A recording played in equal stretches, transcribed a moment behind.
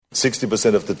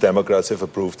60% of the Democrats have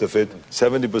approved of it,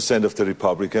 70% of the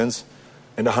Republicans,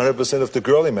 and 100% of the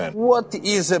girly men. What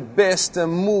is the best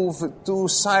move to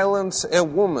silence a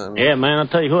woman? Yeah, man, I'll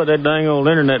tell you what, that dang old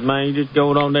internet, man, you just go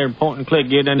on there and point and click,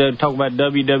 get in there and talk about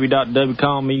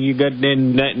www.com, you got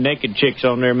them naked chicks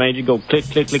on there, man, you go click,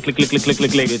 click, click, click, click, click, click,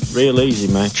 click, click, it's real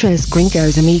easy, man. Tres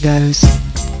Gringos, Amigos.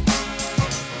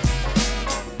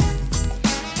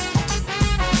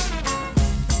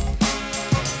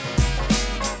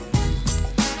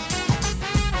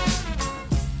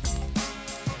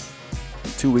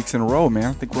 Two weeks in a row, man.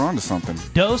 I think we're on to something.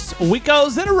 Dos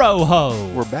weekos in a row,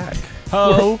 ho. We're back.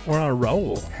 Ho. We're on a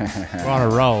roll. We're on a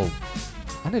roll.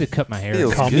 I need to cut my hair.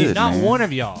 Feels good, Not man. one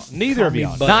of y'all, neither of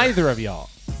y'all, neither of y'all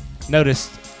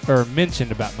noticed or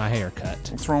mentioned about my haircut.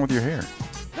 What's wrong with your hair?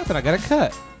 Nothing, I got a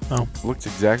cut. Oh, Looks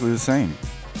exactly the same.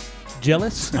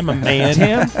 Jealous? I'm a man.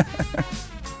 Tim?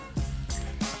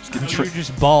 Just You're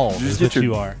just bald, Did you is just what get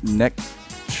you your are. neck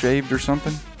shaved or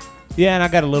something? Yeah, and I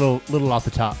got a little off the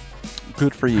top.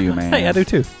 Good for you, man. Hey, I do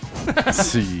too.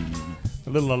 See. A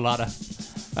lot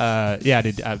of. Yeah, I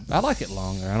did. I like it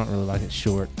longer. I don't really like it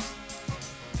short.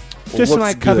 Well, Just looks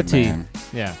my cup of good, tea. man.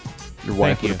 Yeah, Your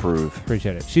wife Thank would you. approve.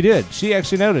 appreciate it. She did. She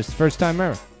actually noticed. First time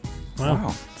ever. Wow.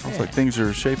 Sounds Yeah. like things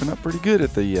are shaping up pretty good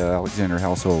at the Alexander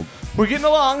household. We're getting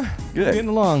along. Good. We're getting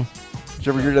along. Did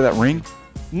you ever hear to that ring?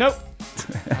 Nope.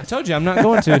 I told you I'm not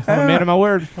going to. I'm a man of my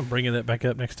word. I'm bringing that back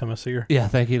up next time I see her. Yeah,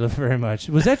 thank you very much.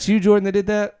 Was that you, Jordan, that did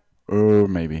that?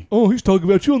 Maybe. Oh, he's talking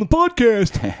about you on the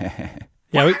podcast.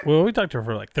 Yeah, we talked to her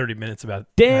for like 30 minutes about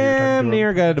Damn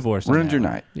near got a divorce. on Ruined that your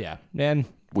one. night. Yeah, and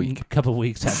Week. a couple of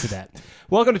weeks after that.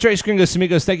 Welcome to Tres Gringos,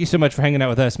 Amigos. Thank you so much for hanging out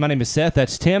with us. My name is Seth.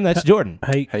 That's Tim. That's Jordan.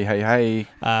 Hey, Hey.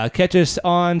 Catch us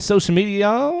on social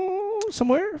media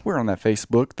somewhere. We're on that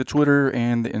Facebook, the Twitter,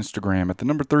 and the Instagram at the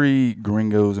number 3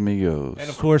 Gringos Amigos. And,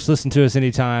 of course, listen to us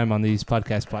anytime on these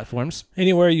podcast platforms.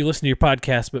 anywhere you listen to your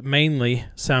podcast, but mainly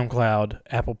SoundCloud,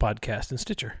 Apple Podcast, and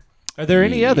Stitcher. Are there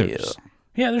any others?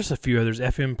 Yeah, there's a few others.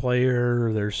 FM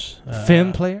Player, there's...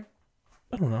 Fem player?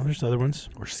 I don't know, there's other ones.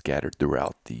 We're scattered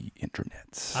throughout the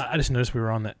internets. I just noticed we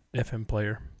were on that FM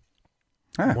Player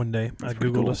one day. I pretty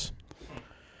Googled cool. us.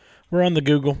 We're on the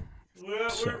Google. Well,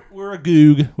 we're a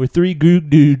goog. We're 3 goog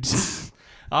dudes.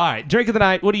 All right, drink of the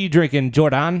night. What are you drinking,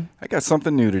 Jordan? I got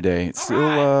something new today. It's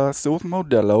still with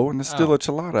Modelo, and it's still a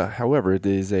chelada. However, it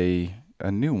is a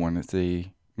new one. It's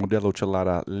a Modelo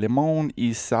chelada Limon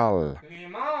y Sal.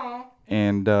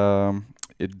 And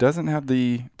it doesn't have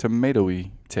the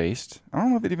tomatoey taste. I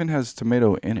don't know if it even has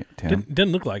tomato in it, Tim.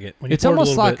 Didn't look like it. When you It's poured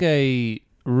almost a little like bit, a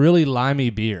really limey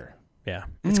beer. Yeah.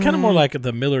 It's kind of more like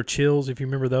the Miller Chills, if you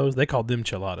remember those. They called them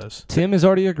cheladas. Tim has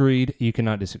already agreed. You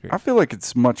cannot disagree. I feel like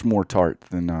it's much more tart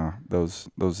than those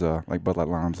like Bud Light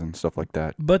Limes and stuff like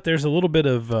that. But there's a little bit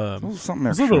of Something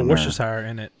there's extra a little bit of in there. Worcestershire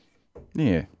in it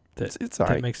Yeah, that, it's that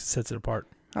alright. sets it apart.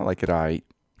 I like it alright.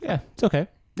 Yeah, it's okay.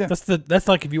 Yeah. That's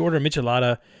like if you order a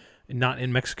michelada not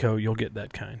in Mexico, you'll get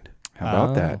that kind. How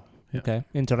about that? Yeah. Okay,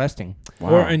 interesting.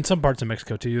 Wow. Or in some parts of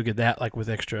Mexico too, you'll get that like with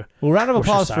extra. Well, round of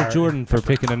applause for Worcestershire. Jordan for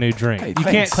picking a new drink. Hey, you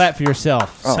thanks. can't clap for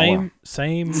yourself. Oh,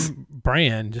 Same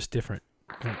brand, just different.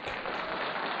 Like,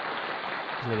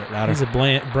 A little bit louder. he's a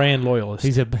brand loyalist.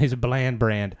 He's a bland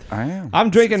brand. I am. I'm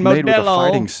drinking It's made with a Modelo.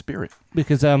 fighting spirit.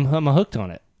 Because I'm hooked on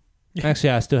it. Yeah. Actually,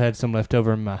 I still had some left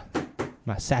over in my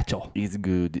satchel. It's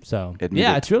good. So Admit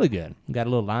yeah, it. it's really good. Got a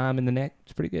little lime in the neck.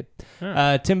 It's pretty good.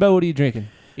 Huh. Timbo, what are you drinking?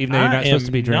 Even though you're not supposed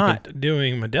to be drinking. not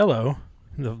doing Modelo,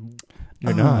 the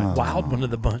You're not. wild one of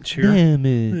the bunch here. Damn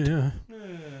it. Yeah.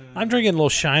 I'm drinking a little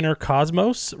Shiner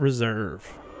Cosmos Reserve.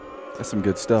 That's some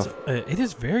good stuff. It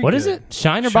is very What good. is it?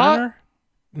 Shiner Bot?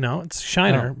 No, it's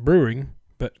Shiner Brewing,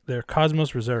 but they're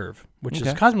Cosmos Reserve, which is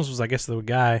Okay. Cosmos was, I guess, the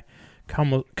guy.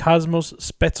 Cosmos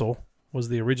Spetzel was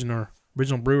the original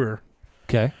brewer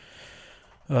Okay.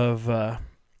 of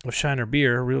Shiner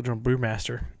beer, original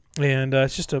brewmaster, and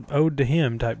it's just an ode to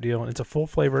him type deal. And it's a full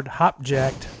flavored hop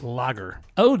jacked lager.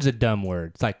 Ode's a dumb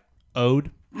word. It's like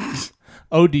ode.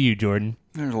 Ode to you, Jordan.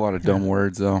 There's a lot of dumb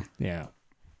words, though. Yeah.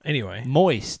 Anyway,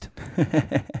 Moist. I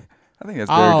think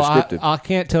that's very descriptive. I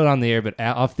can't tell it on the air, but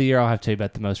off the air, I'll have to tell you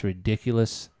about the most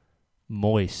ridiculous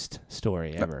moist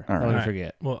story ever. all right. I'll all never right.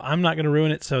 forget. Well, I'm not going to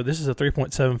ruin it. So this is a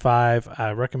 3.75.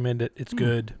 I recommend it. It's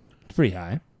good. It's pretty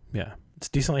high. Yeah, it's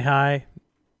decently high,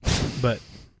 but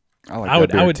I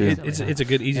would too. It's a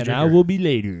good easy And drinker. I will be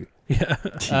later.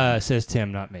 Yeah. Says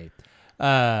Tim, not me.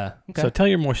 Okay. So tell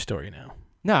your more story now.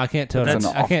 No, I can't tell it. That's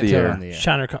On, an I can't off the tell it air. on the air.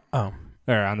 Shiner.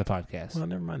 Or on the podcast. Well,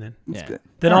 never mind then. It's Yeah. good.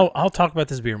 Then I'll talk about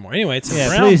this beer more. Anyway, it's a Yeah,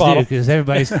 brown please do, bottle. because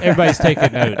everybody's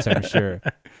taking notes, I'm sure.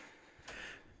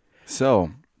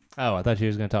 So, Oh, I thought you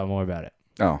was going to talk more about it.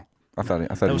 I thought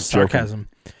That he was was joking. sarcasm.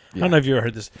 I don't know if you ever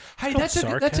heard this. Hey, It's called that's a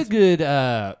sarcasm.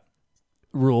 good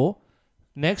rule.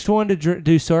 Next one to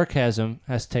do sarcasm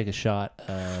has to take a shot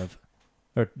of,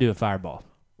 or do a fireball.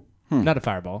 Not a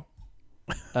fireball,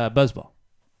 buzzball.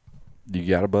 You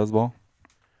got a buzzball?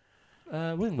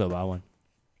 We can go buy one.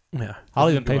 Yeah. I'll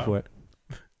even pay for it.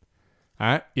 All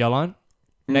right, y'all on?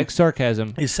 Next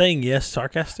sarcasm. Is saying yes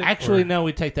sarcastic? Actually, or- no,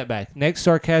 we take that back. Next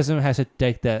sarcasm has to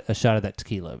take a shot of that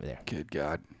tequila over there. Good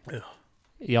God.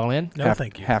 Y'all in? No,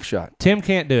 thank you. Half shot. Tim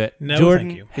can't do it. No, Jordan,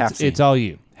 thank you. Half-C. it's all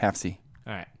you. Half-C.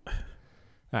 All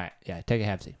right. Yeah, take a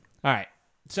half-C. All right.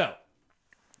 So.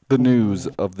 The news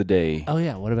of the day. Oh,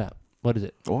 yeah. What is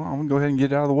it? Well, I'm going to go ahead and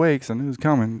get it out of the way because I knew it was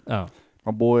coming. Oh.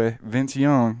 My boy Vince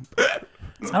Young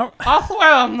Oh,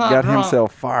 well, I'm not got drunk.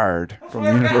 himself fired from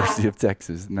the University of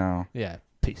Texas. No. Yeah,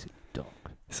 piece of dog.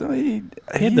 So he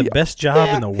had the best job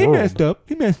in the world.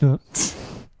 He messed up.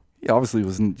 He obviously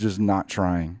was just not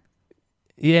trying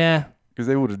Yeah. because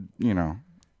they would have,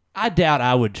 I doubt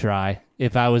I would try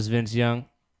if I was Vince Young.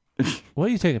 What are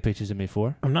you taking pictures of me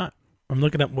for? I'm not. I'm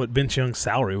looking up what Vince Young's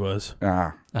salary was.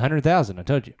 100,000. I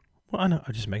told you. Well, I know.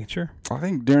 I'm just making sure. I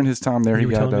think during his time there, You he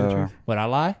were telling me the got truth? Would I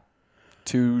lie?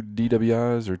 2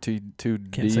 DWIs or two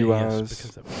Can't say DUIs. yes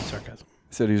because of sarcasm.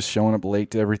 Said he was showing up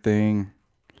late to everything.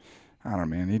 I don't know,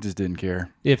 man. He just didn't care.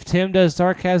 If Tim does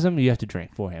sarcasm, you have to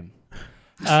drink for him.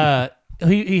 He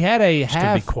had a Just gonna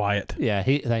half. be quiet. Yeah,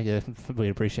 thank you. We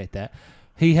appreciate that.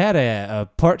 He had a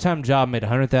part-time job, made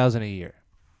 $100,000 a year.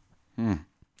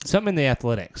 Something in the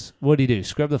athletics. What did he do?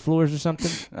 Scrub the floors or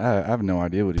something? I have no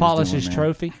idea what he Polish was doing, his man.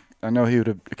 trophy? I know he would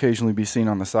occasionally be seen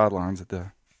on the sidelines at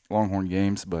the Longhorn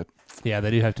games, but Yeah, they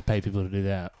do have to pay people to do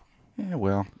that. yeah,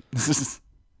 well,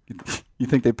 you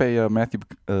think they pay Matthew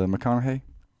McConaughey?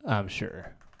 I'm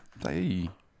sure. Hey,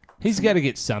 He's got to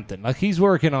get something. Like he's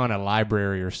working on a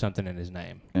library or something in his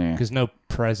name. yeah. Because no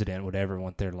president would ever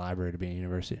want their library to be in the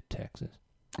University of Texas.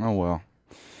 Oh well,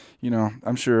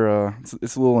 I'm sure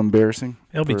it's a little embarrassing.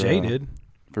 LBJ did.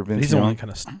 For Vince He's the Young. one that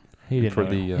kind of He didn't For know.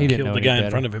 the, He didn't know killed the any guy in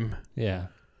better. front of him. Yeah,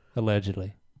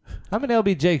 allegedly. I'm an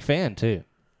LBJ fan too.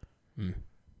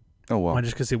 Oh well. Why,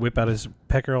 just because he whip out his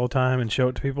pecker all the time and show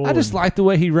it to people? I just and- like the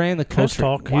way he ran the Close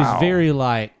country. talk. He was Wow. very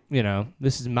like,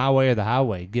 this is my way or the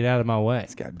highway. Get out of my way.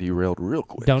 It's got derailed real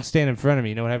quick. Don't stand in front of me.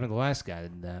 You know what happened to the last guy that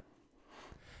did that?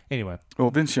 Anyway, Well,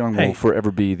 Vince Young Hey. will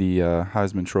forever be the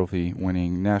Heisman Trophy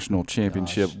winning, national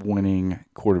championship winning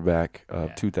quarterback of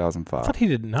Yeah. 2005. I thought he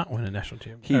did not win a national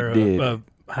championship. He did.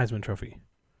 Heisman Trophy.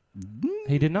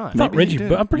 he did not. I thought Maybe he Reggie.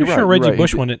 did. I'm pretty You're sure right, Reggie you're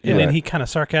Bush right. won it, You're and then right. he kind of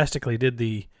sarcastically did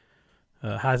the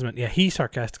Heisman. Yeah, he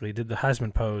sarcastically did the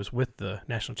Heisman pose with the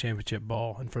national championship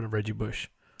ball in front of Reggie Bush.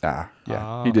 Ah.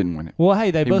 He didn't win it. Well,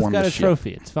 hey, they He both won got the a shit.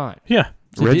 trophy. It's fine. Yeah.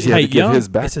 So Reggie did- had Hey, to give Young, his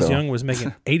back, it says though. Young was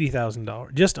making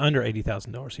 $80,000, just under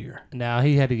 $80,000 a year. Now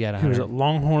he had to get He was a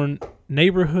 100.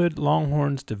 neighborhood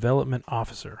Longhorns development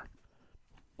officer.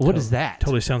 What is that?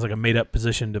 Totally sounds like a made up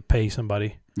position to pay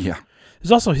somebody. Yeah.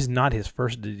 It's also not his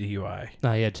first DUI.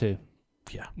 No, he had two.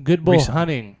 Yeah. Good Bull Recently.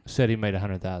 Hunting said he made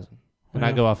 100,000, and I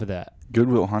Well, go off of that.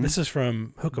 Goodwill Hunting. This is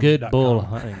from Hookem.com. Good Bull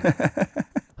Hunting.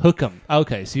 Hook 'em.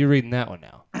 Okay, so you're reading that one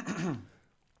now.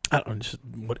 I don't know, just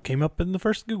what came up in the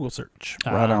first Google search.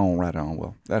 Right on.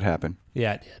 Well, that happened.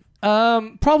 Yeah, it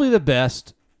did. Probably the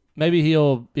best. Maybe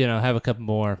he'll, have a couple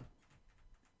more,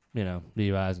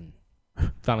 DUIs and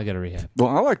finally get a rehab. Well,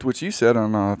 I liked what you said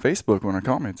on Facebook when I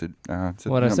commented. Said,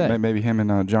 What'd I say? Maybe him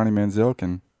and Johnny Manziel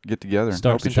can get together and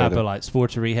Start help some each type other. of like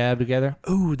sports rehab together.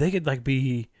 Ooh, they could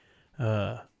be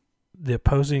the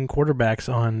opposing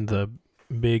quarterbacks on the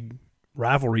big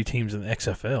rivalry teams in the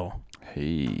XFL.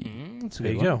 Hey, That's a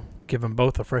There good you one. go. Give them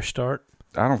both a fresh start.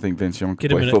 I don't think Vince Young can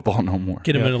Get him play in a- football no more.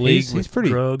 Get them in a Yeah, league he's with pretty-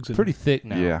 drugs. And Pretty thick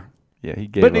now. Yeah, he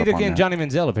gave But up neither on can that. Johnny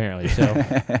Manziel apparently, so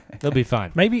they'll be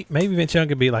fine. Maybe Vince Young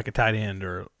could be like a tight end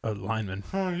or a lineman.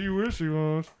 You wish he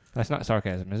was. That's not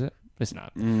sarcasm, is it? It's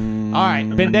not. Mm, All right,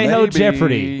 Pendejo maybe.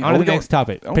 Jeopardy. On to the next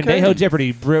topic. Okay. Pendejo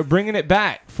Jeopardy, bringing it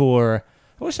back for.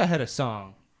 I wish I had a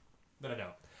song, but I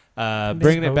don't.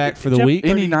 Bringing it back for the week.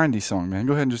 Any 90s song, man.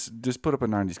 Go ahead and just put up a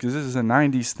 90s because this is a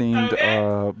 90s themed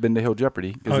Bendejo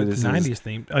Jeopardy. 'Cause Oh, it it's is 90s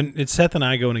themed. It's Seth and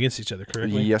I going against each other,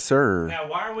 correctly? Yes, sir. Now,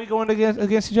 why are we going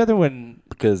against each other when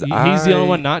Because he's the only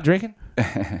one not drinking?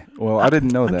 Well, I didn't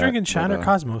know I'm that. drinking but, Shiner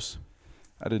Cosmos.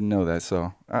 I didn't know that,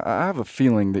 so I have a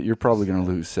feeling that you're probably going to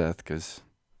lose, Seth, because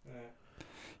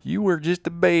you were just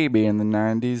a baby in the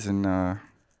 90s, and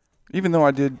even though I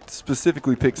did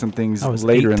specifically pick some things I was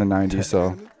later 8. in the 90s,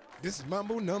 so. This is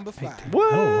Mambo number 5.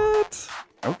 What?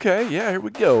 Okay, yeah, here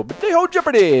we go. Bendejo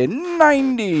Jeopardy,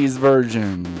 90s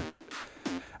version.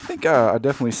 I think I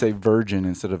definitely say virgin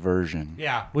instead of version.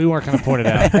 Yeah, we weren't going to point it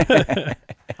out.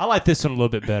 I like this one a little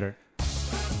bit better.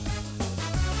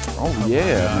 Oh,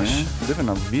 yeah, man. Living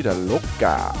a vida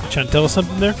loca. Trying to tell us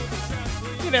something there?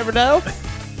 You never know.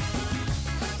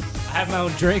 I have my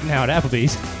own drink now at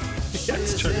Applebee's.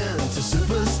 That's true.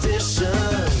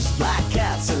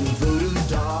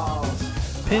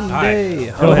 Pin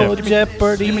day, Go ahead. oh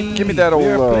Jeopardy. Give me that old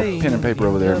We're playing pen and paper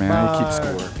over there, man. I keep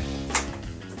bar. score.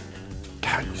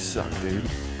 God, you suck, dude.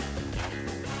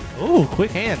 Ooh,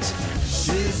 quick hands.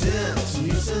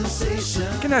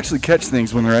 I can actually catch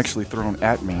things when they're actually thrown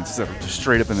at me instead of just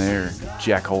straight up in the air,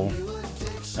 jackhole.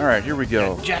 All right, here we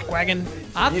go. Jackwagon.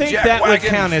 I think jack that would wagon.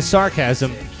 count as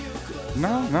sarcasm.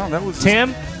 No, that was...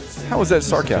 Tim? How was that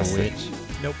sarcastic?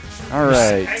 Nope. All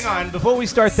right. Hang on. Before we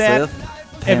start that,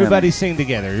 Seth, everybody sing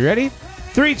together. You ready?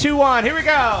 3, 2, 1. Here we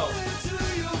go.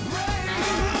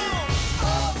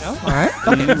 No? All right.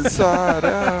 Inside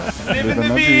out. Living the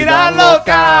Living vida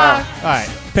loca. All right.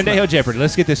 Pendejo Jeopardy.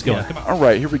 Let's get this going. Yeah. Come on. All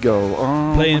right, here we go.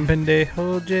 Playing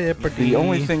Pendejo Jeopardy. The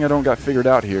only thing I don't got figured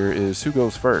out here is who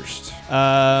goes first.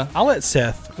 I'll let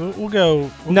Seth. We'll go.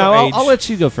 No, go age. I'll let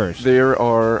you go first. There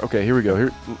are... Okay, here we go.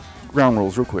 Here, ground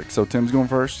rules real quick. So Tim's going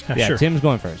first? Yeah, sure. Tim's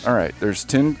going first. All right, there's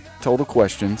 10 total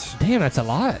questions. Damn, that's a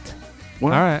lot.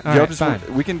 Well, All right, y'all fine.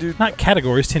 we can do... Not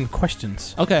categories, 10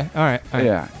 questions. Okay, all right.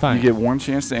 Yeah, fine. you get one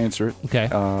chance to answer it. Okay.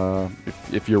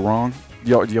 If you're wrong, do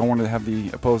y'all want to have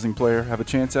the opposing player have a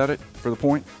chance at it for the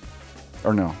point?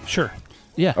 Or no? Sure.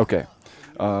 Yeah. Okay.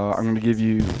 I'm going to give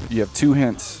you have 2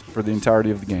 hints for the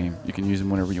entirety of the game. You can use them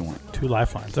whenever you want. 2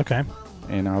 lifelines. Okay.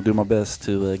 And I'll do my best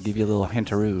to give you a little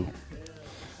hintaroo.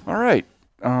 All right.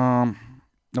 No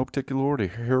particular order.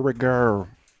 Here we go.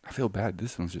 I feel bad.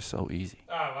 This one's just so easy.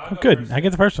 Oh, good. I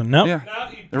get the first one. Nope. Yeah.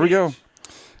 There we go.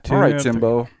 2 All right, out of 3.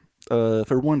 Timbo.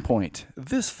 For 1 point,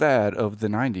 this fad of the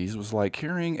 90s was like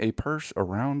carrying a purse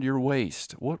around your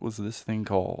waist. What was this thing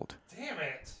called? Damn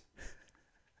it.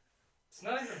 It's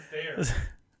not even fair.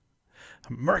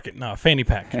 Market. No, fanny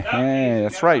pack. Hey,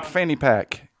 that's right, fanny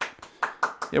pack.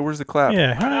 Yeah, where's the clap?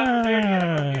 Yeah.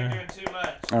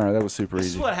 All right, that was super This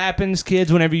is easy. what happens,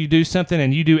 kids, whenever you do something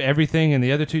and you do everything and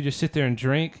the other two just sit there and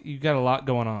drink. You've got a lot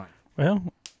going on. Well,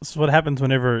 this is what happens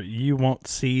whenever you won't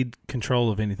cede control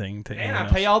of anything to And anyone I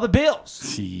else. pay all the bills.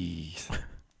 Jeez.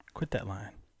 Quit that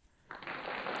line.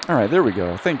 All right, there we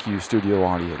go. Thank you, studio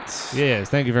audience. Yes,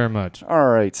 thank you very much. All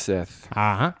right, Seth.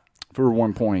 Uh-huh. For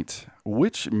 1 point,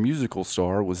 which musical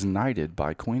star was knighted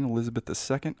by Queen Elizabeth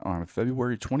II on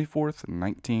February 24th,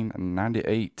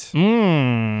 1998?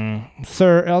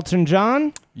 Sir Elton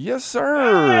John? Yes,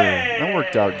 sir. That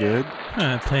worked out good.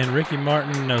 Playing Ricky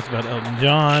Martin, knows about Elton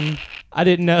John. I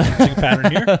didn't know. Big pattern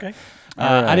here. Okay.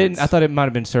 I didn't. I thought it might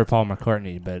have been Sir Paul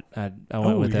McCartney, but I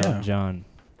went Oh, with yeah. Elton John.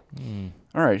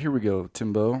 All right, here we go,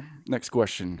 Timbo. Next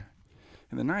question.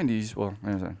 In the 90s, well,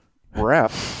 there's a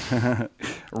rap.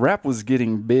 Rap was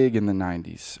getting big in the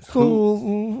 90s.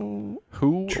 Who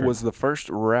was the first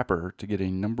rapper to get a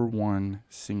 #1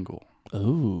 single?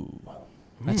 Ooh,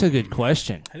 that's a good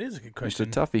question. That is a good It's question.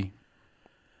 a toughie.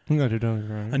 A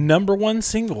 #1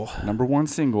 single. #1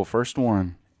 single, first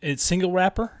one. It's single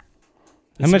rapper.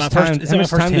 How much time? How much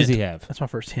time does he have? That's my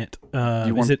first hint.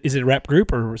 want- Is it a rap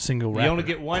group or a single rapper? You only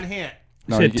get one hint.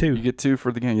 No, said you 2. You get 2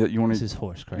 for the game. You want This to? is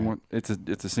horse crap. You want? It's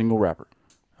a single rapper.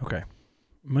 Okay.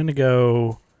 I'm going to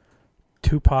go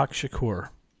Tupac Shakur.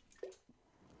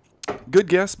 Good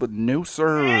guess, but no,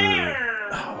 sir.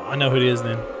 I know who it is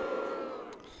then.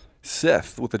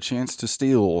 Seth with a chance to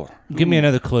steal. Give me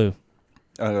another clue.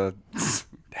 Dang.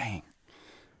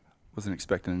 Wasn't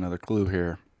expecting another clue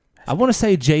here. I want to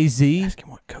say Jay-Z. Ask him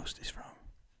what coast he's from.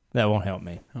 That won't help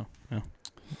me. Oh, no.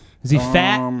 Is he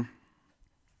fat?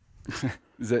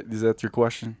 Is that your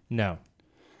question? No.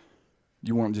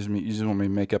 You want just me? You just want me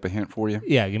to make up a hint for you?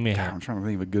 Yeah, give me a God, hint. I'm trying to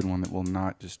think of a good one that will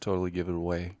not just totally give it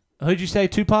away. Who'd you say?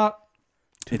 Tupac?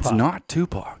 It's not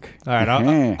Tupac. All right, I'll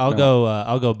No. go.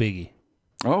 I'll go Biggie.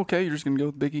 Oh, okay, you're just gonna go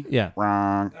with Biggie? Yeah.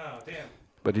 Wrong. Oh damn!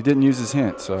 But he didn't use his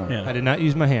hint, so Yeah. I did not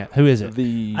use my hint. Who is it?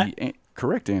 the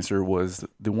correct answer was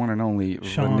the one and only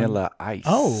Sean. Vanilla Ice.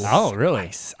 Oh, really?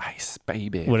 Ice,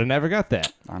 baby. Would have never got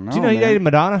that. I know. Do you know he man. dated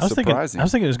Madonna? I was thinking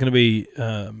Surprising. it was going to be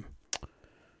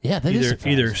Yeah, that is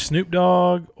either Snoop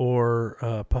Dogg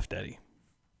or Puff Daddy.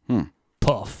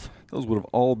 Puff. Those would have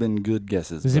all been good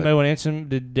guesses. Does but anybody want to answer him?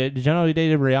 Did you know he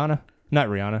dated Rihanna? Not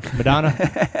Rihanna. Madonna?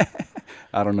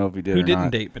 I don't know if he did Who or didn't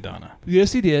not. date Madonna?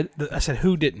 Yes, he did. I said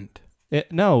who didn't.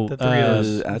 No, The three of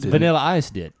us. I didn't. Vanilla Ice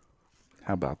did.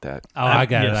 How about that? Oh, I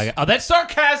got yes. it. Oh, that's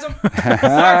sarcasm.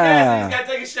 Sarcasm. He's got to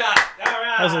take a shot. All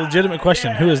right. That was a legitimate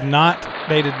question. Who has not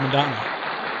dated Madonna?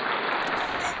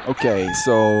 Okay,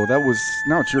 so that was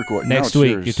now it's your question. Next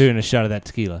week, you're doing a shot of that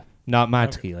tequila. Not my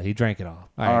tequila. He drank it all.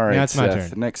 All right, now it's my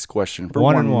Seth, turn. Next question. For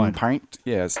 1-1. pint.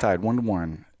 Yeah, it's tied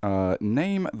 1-1.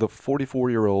 Name the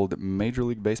 44-year-old Major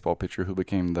League Baseball pitcher who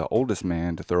became the oldest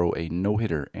man to throw a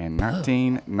no-hitter in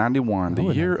 1991, the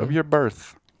year of your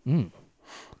birth. I'm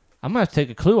going to have to take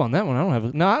a clue on that one.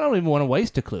 I don't even want to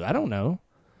waste a clue. I don't know.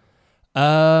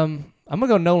 I'm going to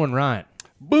go Nolan Ryan.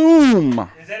 Boom!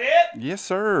 Is that it? Yes,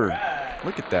 sir. Right.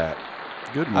 Look at that.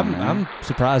 Good one, man. I'm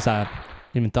surprised I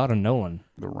even thought of Nolan.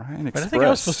 The Ryan But Express. I think I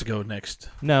was supposed to go next.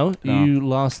 No, you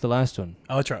lost the last one.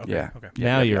 Oh, that's right. Okay. Yeah. Okay.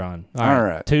 Now yeah, you're yeah. on. All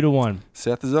right. 2-1.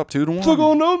 Seth is up 2-1. Took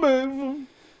on no man.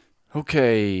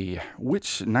 Okay.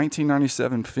 Which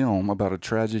 1997 film about a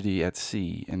tragedy at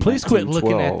sea in Please quit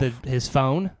looking at 1912 his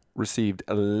phone. received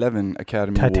 11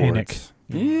 Academy Titanic. Awards?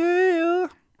 Yeah.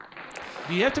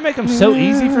 Do you have to make them so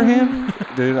easy for him?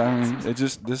 Dude, I mean,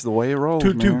 this is the way it rolls,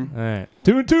 2-2. man. All right.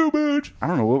 2-2, bitch. I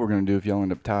don't know what we're going to do if y'all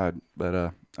end up tied, but,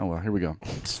 oh, well, here we go.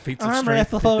 Feats of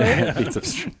strength. Beats of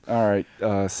strength. All right,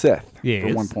 Seth, Yes.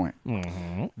 for 1 point.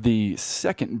 Mm-hmm. The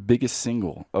second biggest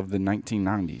single of the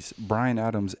 1990s, Bryan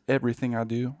Adams' Everything I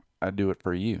Do It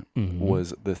For You,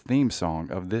 was the theme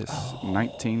song of this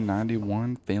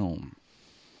 1991 film.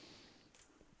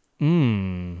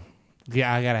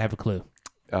 Yeah, I got to have a clue.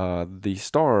 The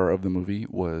star of the movie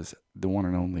was the one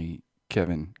and only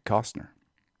Kevin Costner.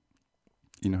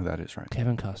 You know who that is, right?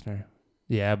 Kevin Costner.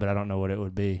 Yeah, but I don't know what it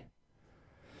would be.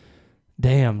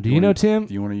 Damn. Do you know, Tim?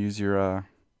 Do you want to use your...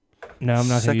 No, I'm not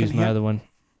going second to use my hint? other one.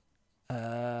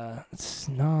 It's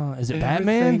no. Is it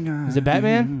Batman? Is it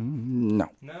Batman? No.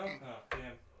 No. Oh,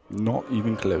 damn. Not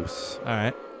even close. All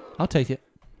right. I'll take it.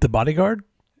 The Bodyguard?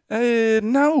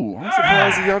 No. I'm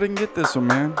surprised that y'all didn't get this one,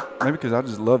 man. Maybe because I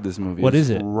just love this movie. What It's is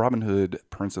it? Robin Hood,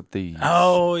 Prince of Thieves.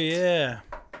 Oh, yeah.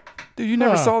 Dude, you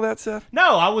never saw that, Seth?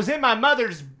 No, I was in my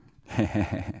mother's.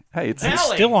 Hey, it's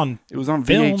Belly. Still on it was on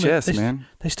film. VHS, man.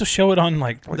 They still show it on,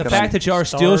 like... The Like fact that y'all are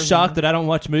still Stars shocked and- that I don't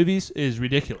watch movies is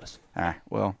ridiculous.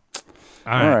 Well,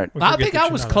 All right. We I forget think that I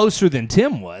you're was not a- closer than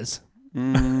Tim was.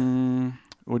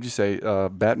 What'd you say?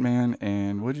 Batman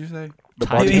and what'd you say?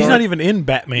 The He's not even in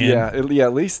Batman. Yeah,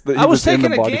 at least he I was in the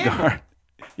taking a gamble. Bodyguard.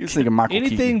 He was thinking Michael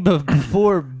Anything Keaton.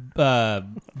 before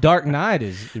Dark Knight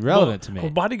is irrelevant to me.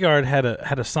 Well, Bodyguard had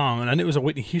a song, and I knew it was a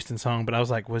Whitney Houston song, but I was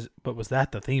like, was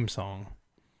that the theme song?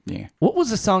 Yeah. What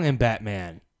was the song in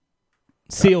Batman?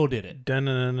 Seal did it.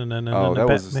 Oh, that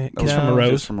was Kiss from a Rose.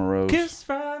 Kiss from a Rose. Kiss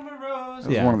from a Rose. That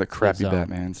was one of the crappy good song.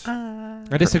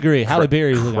 Batmans. I disagree. Halle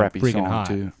Berry was looking Crappy freaking song hot.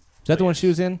 too. Is that the one she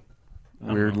was in?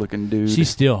 Weird looking dude. She's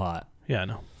still hot. Yeah, I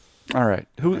know. All right.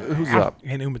 Who's up?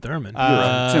 And Uma Thurman.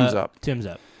 Tim's up. Tim's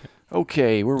up.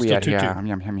 Okay, where are we Still at here?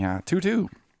 2-2. 2-2.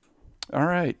 All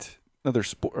right. Another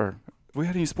sport. Have we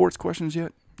had any sports questions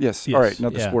yet? Yes. Yes. All right.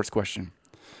 Another Yeah. sports question.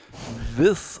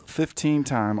 This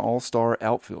 15-time All-Star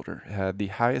outfielder had the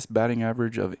highest batting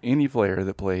average of any player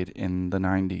that played in the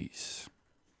 90s.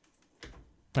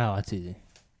 Oh, that's easy.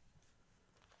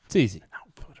 It's easy.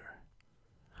 Outfielder.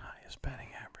 Highest batting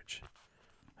average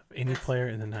of any player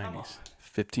in the 90s.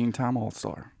 15-time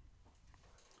All-Star.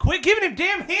 Quit giving him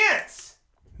damn hints.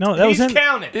 No, that was in...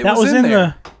 counted. It That was in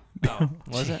there. Oh,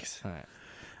 was it? Jeez. All right.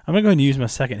 I'm going to go ahead and use my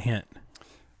second hint.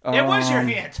 It was your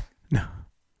hint.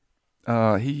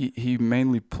 He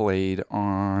mainly played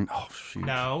on. Oh shoot.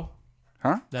 No.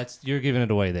 Huh? You're giving it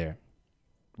away there.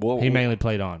 Well, He mainly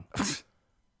played on.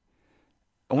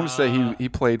 I want to say he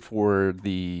played for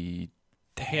the.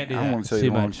 Can't do I that. don't want to say Too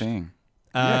the wrong much. thing.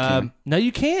 Yeah, I can. No,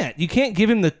 you can't. You can't give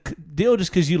him the deal just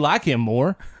because you like him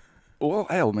more. Well,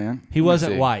 hell, man. He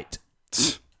wasn't white.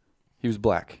 He was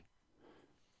black.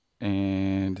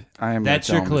 And I am. That's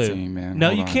gonna your tell him the clue. team, man. No,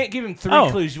 Hold you on. can't give him 3 Oh.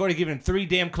 clues. You've already given him 3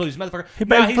 damn clues, motherfucker. He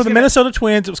No, played he's for the gonna- Minnesota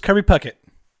Twins. It was Kirby Puckett.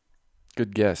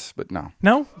 Good guess, but no.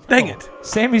 No? Dang it.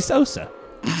 Sammy Sosa.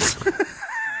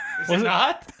 Is it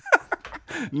not?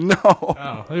 No.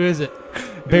 Oh, who is it?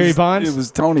 Barry Bonds? It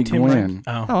was Tony Gwynn.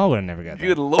 Oh. Oh, I would have never got that.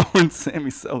 Good Lord, Sammy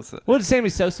Sosa. What did Sammy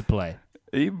Sosa play?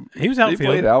 He was He outfield.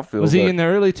 played outfield. Was he but- in the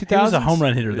early 2000s? He was a home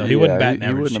run hitter, though. He wasn't batting He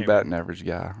average. wasn't a champion. batting average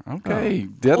guy. Okay, Well,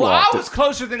 deadlocked I was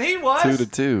closer than he was.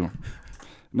 2-2.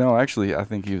 No, actually, I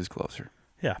think he was closer.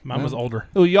 Yeah, mine was older.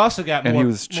 Oh, you also got And more. he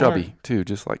was chubby, too,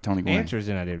 just like Tony Gwynn. Answers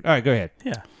than I did. All right, go ahead.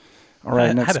 Yeah. All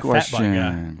right, I next had a fat black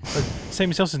question. But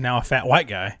Sammy Sosa's now a fat white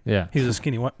guy. Yeah. He was a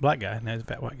skinny black guy, and now he's a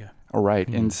fat white guy. All right,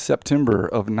 in September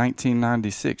of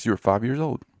 1996, you were 5 years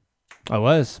old. I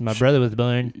was. My brother was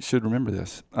born. You should remember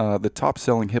this. The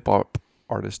top-selling hip-hop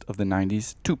artist of the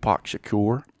 90s, Tupac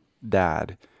Shakur,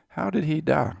 died. How did he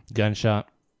die? Gunshot.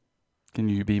 Can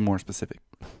you be more specific?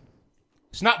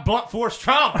 It's not blunt force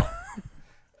trauma.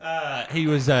 He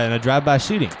was in a drive-by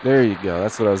shooting. There you go.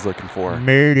 That's what I was looking for.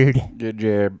 Murdered. Good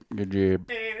job. Good job.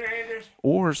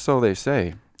 Or so they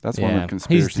say. That's one of the He's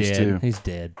conspiracies, dead. too. He's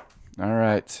dead. All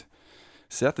right.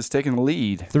 Seth is taking the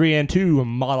lead.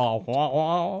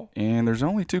 3-2. And there's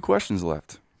only 2 questions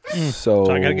left.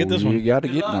 So I gotta get this one. You got to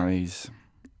get one of these.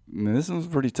 And this one's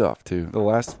pretty tough, too. The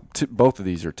last both of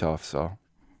these are tough, so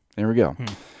there we go.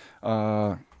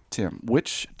 Tim,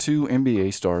 which 2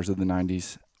 NBA stars of the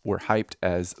 90s were hyped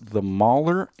as the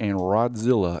Mauler and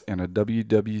Rodzilla in a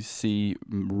WWC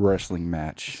wrestling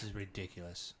match? This is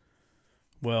ridiculous.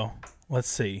 Well, let's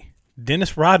see.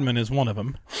 Dennis Rodman is one of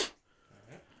them.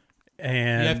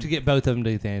 And You have to get both of them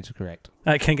to get the answer correct.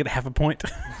 I can't get half a point.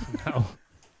 No.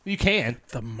 You can.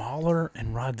 The Mauler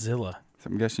and Rodzilla. So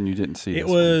I'm guessing you didn't see It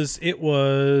this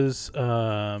was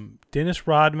Dennis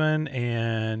Rodman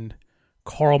and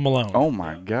Karl Malone. Oh,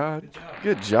 my God.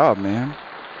 Good job, man.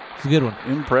 It's a good one.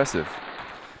 Impressive.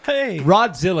 Hey.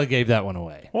 Rodzilla gave that one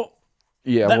away. Well,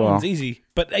 Yeah, that well, one's easy.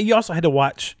 But you also had to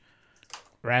watch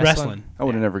wrestling. I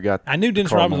would have never got I knew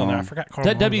Dennis Karl Rodman was on there. I Malone. forgot Karl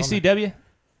That Malone was on there. WCW?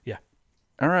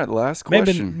 All right, last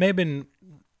question. May have been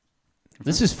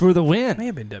This is for the win.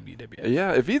 WWF.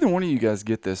 Yeah, if either one of you guys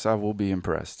get this, I will be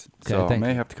impressed. Okay, So I thank may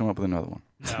you. have to come up with another one.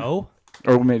 No.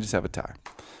 Or we may just have a tie.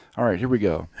 All right, here we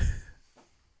go.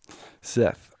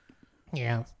 Seth,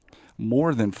 Yeah.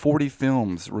 more than 40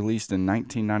 films released in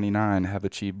 1999 have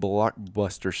achieved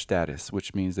blockbuster status,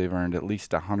 which means they've earned at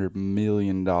least $100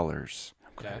 million.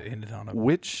 Glad it ended on a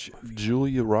Which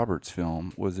Julia Roberts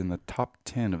film was in the top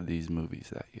 10 of these movies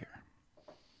that year?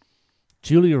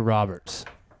 Julia Roberts.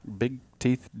 Big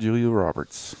teeth Julia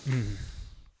Roberts.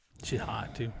 She's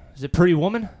hot too. Is it Pretty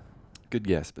Woman? Good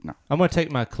guess, but no. I'm going to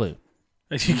take my clue.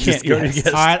 You can't. You already guessed.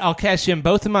 All right, I'll cash in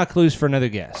both of my clues for another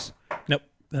guess. Nope.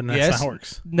 Then that's Yes? not how it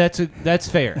works. That's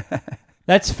fair.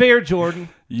 That's fair, Jordan.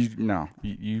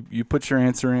 You put your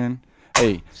answer in.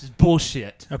 Hey, This is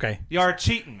bullshit. Okay. You are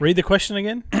cheating. Read the question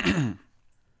again.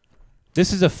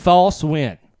 This is a false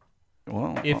win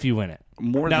well, if you win it.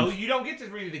 more No, than you don't get to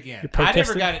read it again. You're I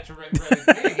never protesting? got it to read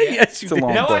it again. Yes, you It's a did.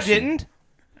 long No, I question. didn't.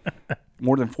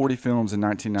 More than 40 films in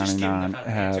Just give 1999 them the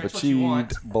have answer. It's what you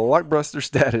achieved want. blockbuster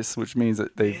status, which means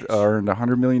that they've earned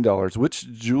 $100 million.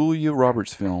 Which Julia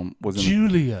Roberts film was in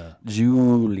Julia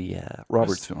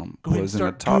Roberts film go ahead was and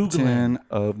in the start top Googling. 10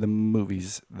 of the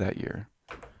movies that year?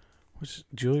 Which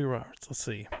Julia Roberts? Let's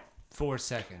see. 4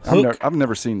 seconds. I've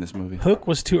never seen this movie. Hook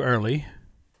was too early.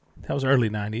 That was early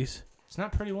 '90s. It's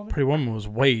not Pretty Woman? Pretty Woman was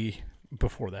way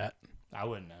before that. I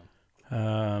wouldn't know.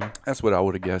 That's what I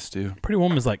would have guessed too. Pretty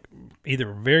Woman was like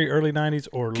either very early '90s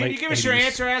or Can late. you give us your 80s.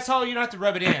 answer, asshole? You don't have to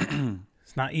rub it in.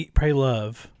 It's not Eat, Pray,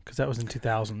 Love because that was in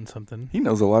 2000 something. He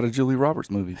knows a lot of Julia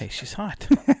Roberts movies. Hey, she's hot.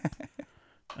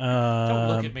 Don't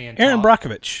look at me and Aaron talk.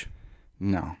 Brockovich.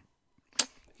 No.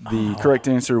 The correct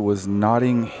answer was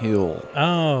Notting Hill.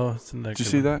 Oh, it's Did you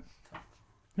see that?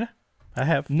 Yeah, I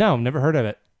have. No, never heard of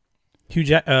it.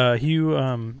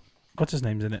 Hugh, what's his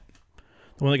name's in it?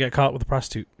 The one that got caught with a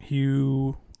prostitute.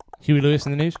 Huey Lewis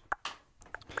in the news?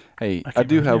 Hey, I I can't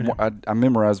do have. remember your I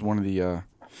memorized one of the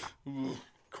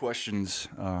questions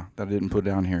that I didn't put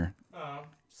down here. Oh,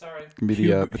 sorry. Can be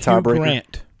Hugh the tiebreaker.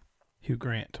 Grant. Hugh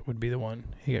Grant would be the one.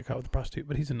 He got caught with a prostitute,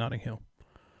 but he's in Notting Hill.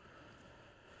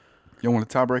 You want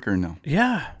a tiebreaker or no?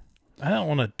 Yeah. I don't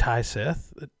want to tie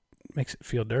Seth. It makes it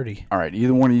feel dirty. All right,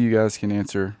 either one of you guys can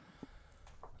answer.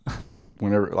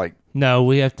 Whenever, like, No,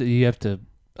 we have to. You have to.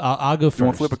 I'll go first. you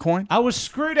want to flip a coin? I was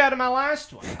screwed out of my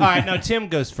last one. All right, no, Tim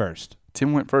goes first.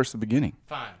 Tim went first at the beginning.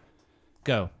 Fine.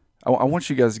 Go. I want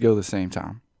you guys to go the same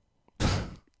time.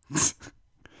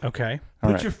 Okay. All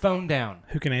Put right. your phone down.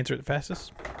 Who can answer it the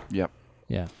fastest? Yep.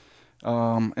 Yeah.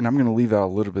 And I'm going to leave out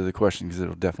a little bit of the question because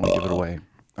it'll definitely give it away.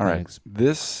 All right. Thanks.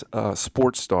 This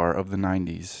sports star of the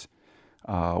 90s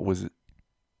was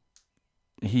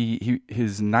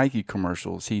his Nike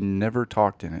commercials. He never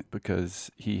talked in it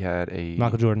because he had a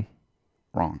Michael Jordan.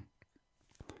 wrong.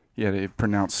 He had a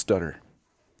pronounced stutter.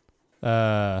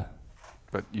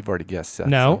 But you've already guessed, Seth.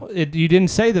 No, so- you didn't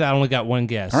say that. I only got one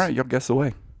guess. All right, y'all guess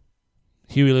away.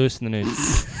 Huey Lewis in the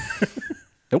news.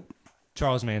 Nope.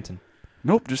 Charles Manson.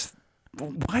 Nope. Just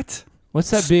what? What's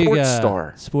that big Sports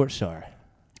star. Sports star.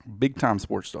 Big time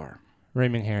sports star.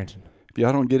 Raymond Harrington. If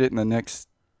y'all don't get it in the next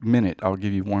minute, I'll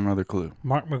give you one other clue.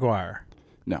 Mark McGuire.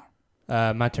 No.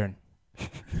 My turn.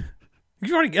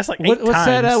 You already guessed like eight What's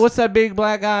times. that? What's that big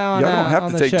black guy on? Y'all don't have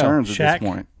on to the take show? turns Shaq? at this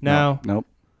point. No. Nope.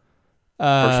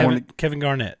 First one- Kevin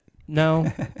Garnett. No.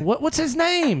 What's his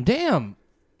name? Damn.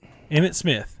 Emmett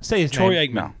Smith. Say his Troy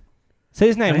name. Aikman. No. Say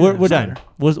his name. I We're didn't done. know.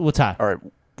 We'll tie. All right.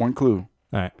 One clue.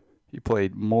 All right. He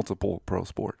played multiple pro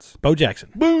sports. Bo Jackson.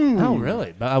 Boom. Oh,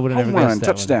 really? But I would have Home never run, guessed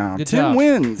that touchdown. one. Good 10 job.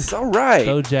 wins. All right.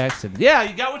 Bo Jackson. Yeah,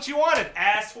 you got what you wanted,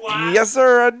 asswipe. Yes,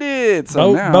 sir, I did.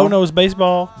 So now, Bo knows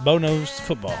baseball. Bo knows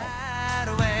football.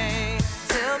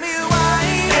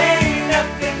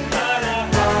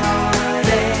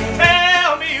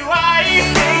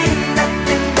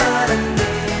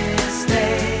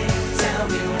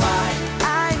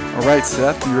 right,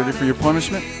 Seth, you ready for your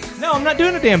punishment? No, I'm not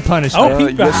doing a damn punishment. Oh,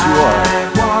 Yes,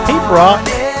 you are. He brought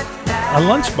a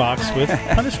lunchbox with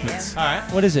punishments. All right.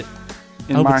 What is it?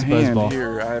 In hope my it's a buzz hand ball.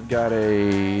 here, I've got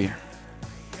a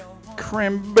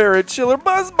cranberry chiller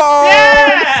buzz ball.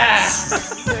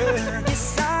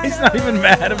 He's not even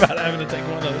mad about having to take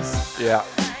one of those. Yeah.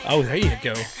 Oh, there you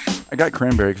go. I got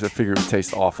cranberry because I figured it would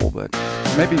taste awful, but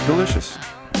maybe delicious.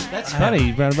 That's funny.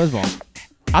 You brought a buzz ball.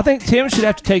 I think Tim should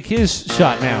have to take his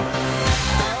shot now.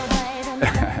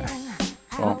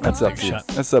 Well, that's up to you. shot.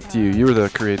 That's up to you. You were the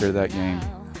creator of that game.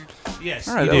 Yes,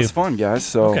 All right, you that do. was fun, guys.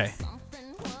 So, Okay.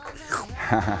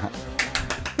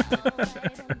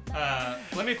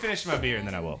 Let me finish my beer and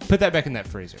then I will. Put that back in that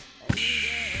freezer.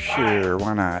 sure,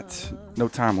 why not? No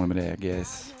time limit, I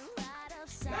guess.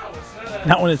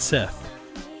 Not when it's Seth.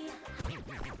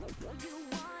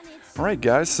 All right,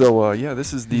 guys. So, yeah,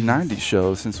 this is the 90s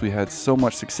show since we had so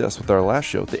much success with our last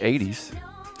show, the 80s.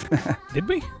 Did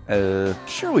we?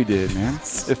 Sure we did, man.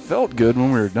 It felt good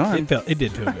when we were done. It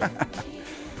did feel good.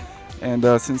 And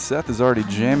since Seth is already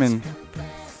jamming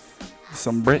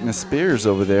some Britney Spears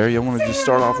over there, you want to just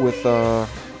start off with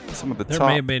some of the There top.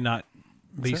 may or may not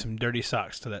be What's that? some dirty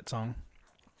socks to that song.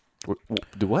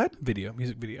 Do what?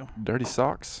 Music video. Dirty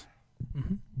socks?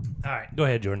 All right. Go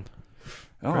ahead, Jordan.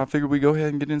 Oh, I figured we go ahead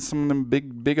and get in some of them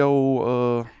big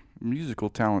old musical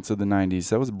talents of the 90s.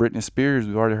 That was Britney Spears.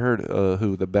 We've already heard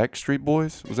who? The Backstreet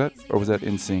Boys? Was that? Or was that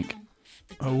NSYNC?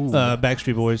 Oh.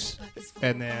 Backstreet Boys.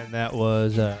 And then that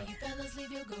was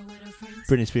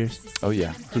Britney Spears. Oh,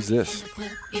 yeah. Who's this?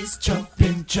 It's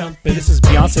jumping. But this is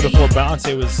Beyonce before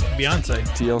Beyonce was Beyonce.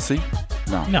 TLC?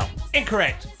 No.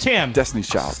 Incorrect. Tim. Destiny's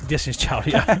Child. Destiny's Child,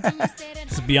 yeah.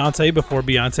 This is Beyonce before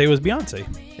Beyonce was Beyonce.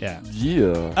 Yeah.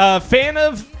 Yeah. Fan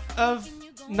of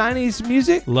 90s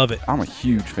music? Love it. I'm a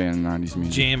huge fan of 90s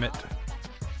music. Jam it.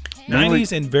 Mainly-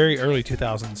 90s and very early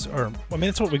 2000s.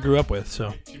 That's what we grew up with,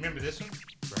 so. You remember this one?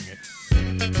 Bring it.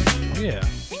 Oh, yeah.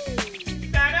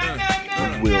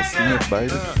 Will Smith,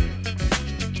 baby.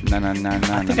 Nah.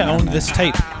 I think I owned this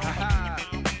tape.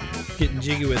 Getting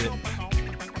jiggy with it.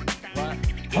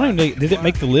 I don't even know, did it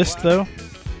make the list, though?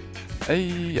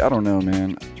 Hey, I don't know,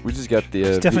 man. We just got the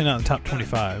It's definitely not in the top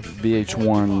 25.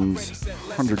 VH1's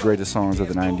 100 Greatest Songs of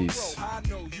the 90s.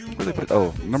 Where they put?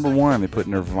 Oh, number one, they put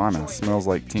Nirvana, Smells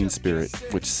Like Teen Spirit,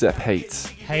 which Seth hates.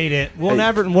 Hate it. We'll Hey.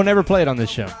 never play it on this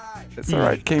show. It's all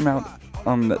right. Came out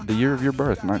on the year of your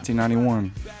birth,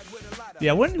 1991.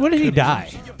 Yeah, when did he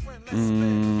die?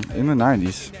 In the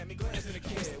 90s.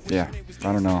 Yeah,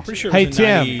 I don't know. Pretty sure it Hey, was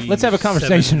in Tim, let's have a 97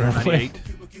 conversation or real quick.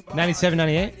 98. 97,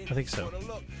 98? I think so.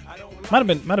 Might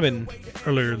have been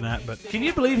earlier than that, but Can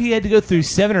you believe he had to go through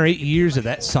 7 or 8 years of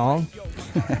that song?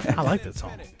 I like that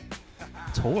song.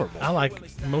 It's horrible. I like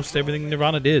most everything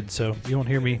Nirvana did, so you won't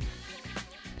hear me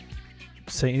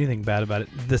say anything bad about it.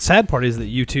 The sad part is that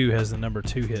U2 has the number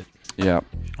 2 hit Yeah.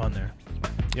 on there.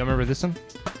 Y'all remember this one?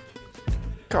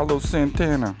 Carlos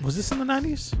Santana. Was this in the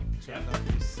 90s?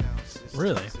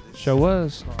 Really? Show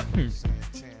was.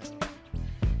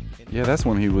 Yeah, that's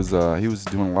when he was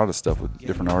doing a lot of stuff with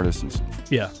different artists and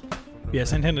Yeah. Yeah,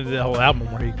 Santana did a whole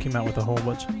album where he came out with a whole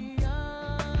bunch.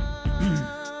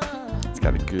 it's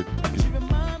got a good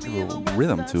little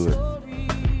rhythm to it.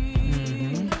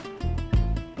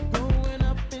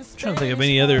 I'm trying to think of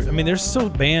any other. There's still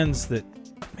bands that,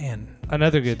 man,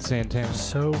 Another good Santana.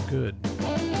 so good.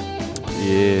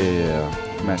 Yeah.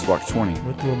 Matchbox 20.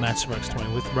 With Little Matchbox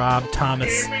 20, with Rob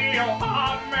Thomas. I'm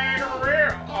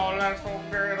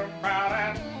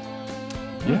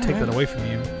Yeah, gonna take that away from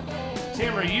you.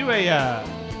 Tim, are you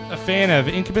a fan of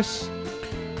Incubus?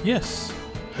 Yes.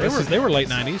 This is- They were late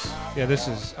 90s. Yeah, this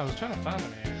is. I was trying to find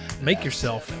them here. Make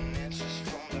Yourself.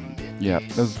 Yeah,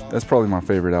 that's probably my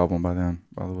favorite album by them,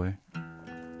 by the way.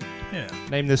 Yeah.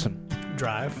 Name this one.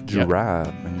 Drive.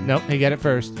 Drive, man. Nope, he got it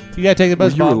first. You gotta take the Well,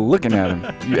 buzz you were ball. looking at him.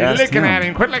 You You're asked looking him. at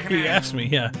him. Quit looking He at him. asked me,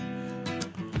 yeah.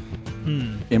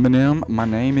 Eminem, My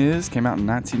Name Is, came out in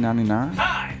 1999.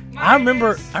 I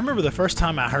remember the first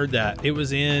time I heard that. It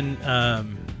was in a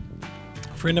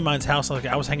friend of mine's house. Like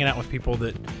I was hanging out with people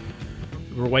that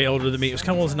were way older than me. It was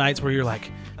kind of one of those nights where you're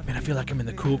like, man, I feel like I'm in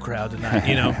the cool crowd tonight,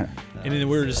 you know? And then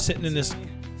we were just sitting in this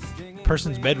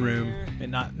person's bedroom,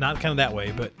 and not kind of that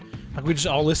way, but like we just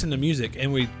all listened to music,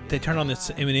 and they turned on this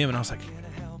Eminem, and I was like,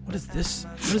 what is this?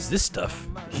 What is this stuff?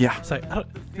 Yeah. It's like, I've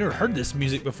never heard this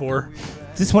music before.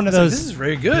 Is this one of It's like, those this is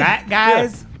very good. black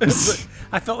guys? Yeah.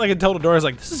 I felt like I told Adora, I was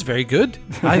like, this is very good.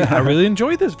 I really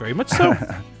enjoyed this very much so.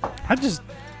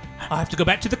 I'll have to go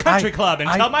back to the country club and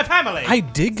tell my family. I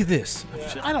dig this.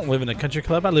 I don't live in a country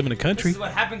club. I live in a country. This is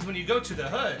what happens when you go to the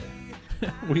hood.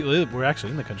 We're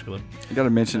actually in the country club. You got to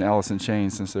mention Alice in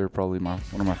Chains since they're probably one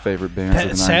of my favorite bands of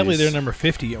the 90s. Sadly, they're number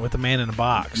 50 with the Man in a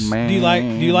Box. Do you like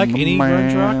any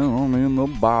grunge rock? Man in the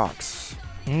Box.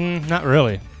 Not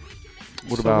really.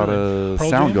 What about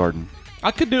Soundgarden?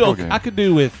 I could do okay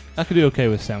with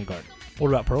Soundgarden. What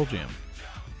about Pearl Jam?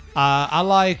 I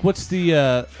like what's the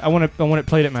I want it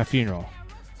played at my funeral.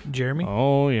 Jeremy?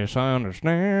 Oh yes, I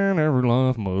understand. Every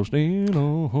life must end.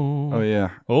 Oh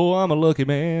yeah. Oh, I'm a lucky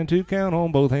man to count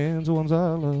on both hands the ones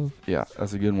I love. Yeah,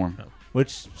 that's a good one.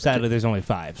 Which sadly there's only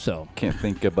 5, so can't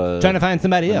think of trying to find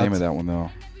somebody the else. name of that one though.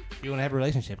 You want to have a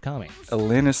relationship? Call me.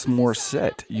 Alanis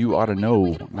Morissette, You Ought to Know,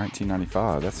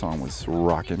 1995. That song was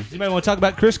rocking. Does anybody want to talk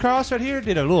about Crisscross right here?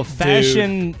 Did a little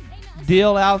fashion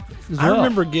deal out as well. I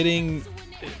remember getting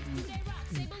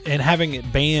and having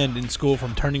it banned in school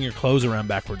from turning your clothes around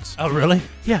backwards. Oh, really?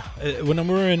 Yeah. When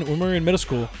we were in middle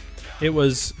school,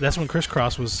 that's when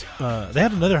Crisscross was. They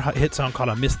had another hit song called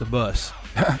 "I Miss the Bus."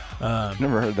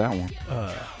 Never heard that one.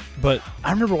 But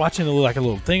I remember watching a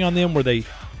little thing on them where they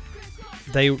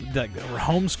were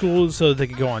homeschooled so that they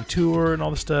could go on tour and all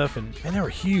this stuff, and they were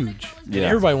huge. Yeah. And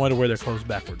everybody wanted to wear their clothes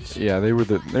backwards. Yeah, they were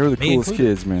the coolest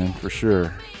kids, man, for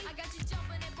sure.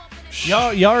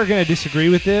 Y'all are gonna disagree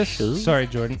with this. Ooh. Sorry,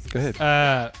 Jordan. Go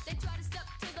ahead.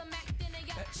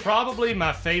 Probably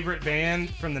my favorite band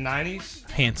from the 90s.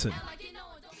 Hanson.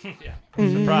 Yeah.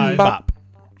 Surprise. Bop.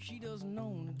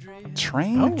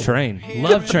 Train? Oh. Train.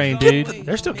 Love Train, dude.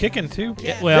 They're still kicking too.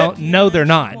 Yeah, well, no, they're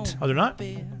not. Oh, they're not?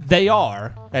 They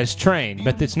are as Train,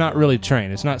 but it's not really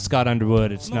Train. It's not Scott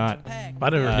Underwood. It's not. I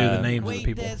never knew the names of the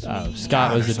people.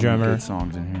 Scott was the drummer. Good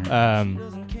songs in here.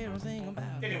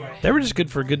 They were just good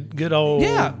for good old.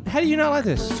 Yeah. How do you not like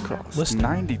this? Listen,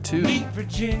 92. Meet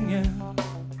Virginia.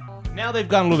 Now they've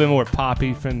gone a little bit more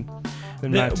poppy from.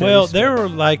 Well, they were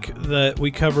like we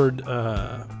covered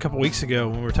a couple weeks ago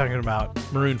when we were talking about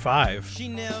Maroon 5.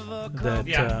 That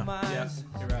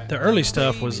you're right. The early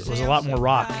stuff was a lot more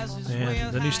rock,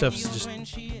 and the new stuff is just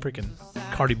freaking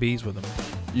Cardi B's with them.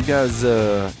 You guys,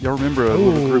 y'all remember a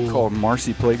little group called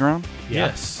Marcy Playground?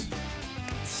 Yes.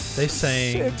 They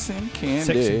sang Sex and Candy.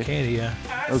 Sex and Candy, yeah.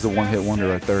 That was a one-hit wonder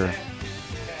right there.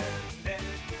 I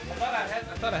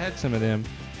thought I had some of them.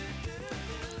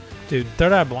 Dude,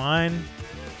 Third Eye Blind,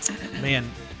 man,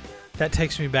 that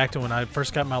takes me back to when I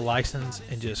first got my license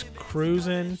and just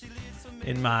cruising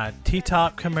in my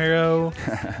T-top Camaro.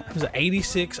 It was an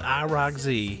 86 IROC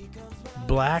Z,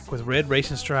 black with red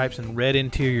racing stripes and red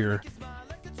interior,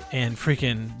 and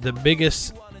freaking the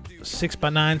biggest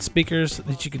 6x9 speakers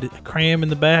that you could cram in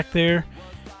the back there.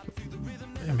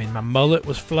 I mean, my mullet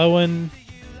was flowing.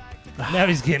 Now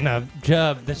he's getting a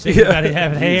job. That's everybody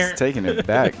having hair. He's taking it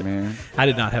back, man. I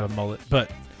did not have a mullet, but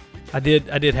I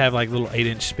did have like little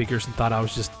 8-inch speakers and thought I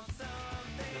was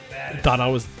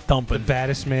thumping. The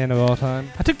baddest man of all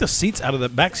time. I took the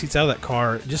back seats out of that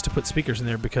car just to put speakers in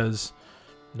there because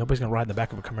nobody's gonna ride in the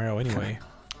back of a Camaro anyway.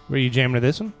 Were you jamming to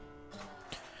this one?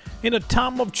 In a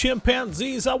time of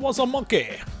chimpanzees, I was a monkey.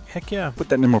 Heck yeah. Put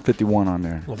that number 51 on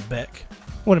there. Little Beck.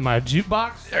 What am I, a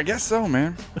jukebox? I guess so,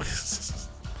 man.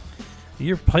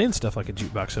 You're playing stuff like a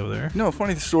jukebox over there. No,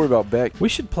 funny story about Beck. We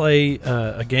should play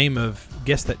a game of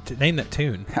name that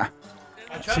tune.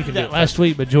 I tried to do that last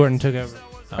week, but Jordan took over.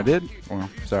 Oh. I did? Well,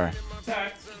 sorry.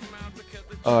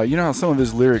 You know how some of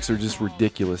his lyrics are just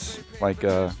ridiculous? Like,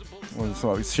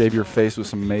 shave your face with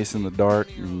some mace in the dark.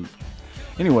 And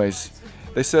anyways,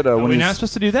 they said Are we not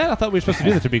supposed to do that? I thought we were supposed to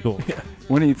do that to be cool.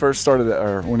 When he first started,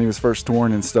 or when he was first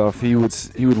touring and stuff, he would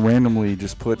randomly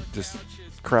just put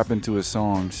crap into his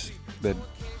songs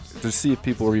to see if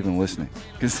people are even listening,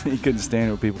 because he couldn't stand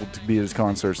it with people to be at his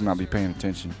concerts and not be paying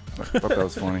attention. I thought that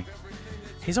was funny.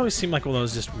 He's always seemed like one of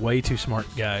those just way too smart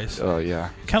guys. Oh yeah.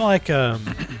 Kind of like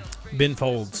Ben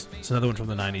Folds. It's another one from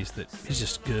the 90s that is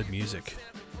just good music.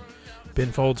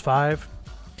 Ben Folds 5.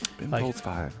 Ben Folds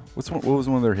 5. What was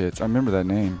one of their hits? I remember that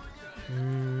name.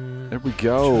 There we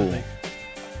go.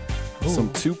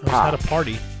 Some Tupac. Had a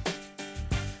party.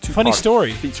 Funny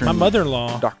story. My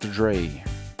mother-in-law, Dr. Dre,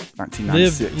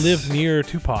 1996. lived near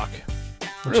Tupac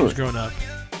when she was growing up.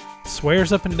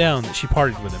 Swears up and down that she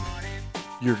partied with him.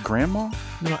 Your grandma?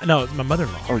 No, my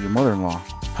mother-in-law. Oh, your mother-in-law.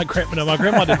 My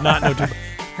grandma did not know Tupac.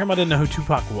 Grandma didn't know who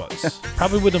Tupac was.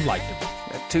 Probably wouldn't have liked him.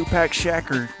 That Tupac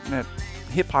Shacker, that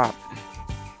hip-hop.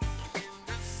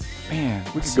 Man,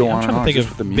 we could go on and on just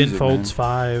with the music, Ben Folds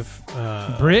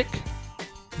 5. Brick?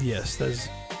 Yes, it's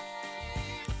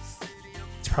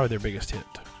probably their biggest hit.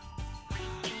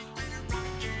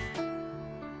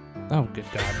 Oh, good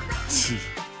God.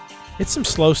 It's some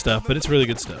slow stuff, but it's really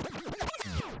good stuff.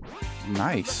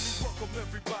 Nice.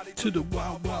 to the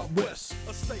Wild Wild West.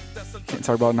 Can't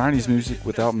talk about 90s music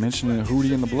without mentioning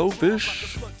Hootie and the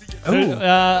Blowfish.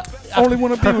 Only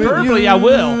want to be preferably I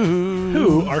will.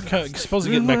 Who are supposed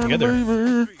to get back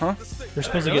together? Huh? They're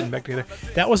supposed to get back together.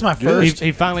 That was my first.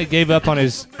 He finally gave up on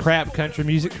his crap country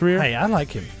music career. Hey, I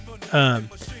like him.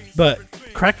 But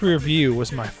Cracked Rear View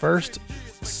was my first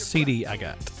CD I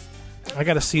got. I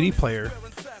got a CD player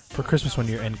for Christmas one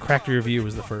year, and Cracked Rear View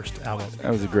was the first album.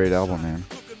 That was a great album, man.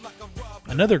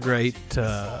 Another great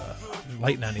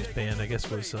late 90s band, I guess,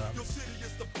 was...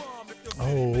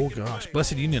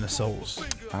 Blessed Union of Souls.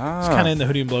 It's kind of in the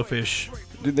Hootie and Blowfish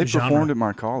Dude, they genre. performed at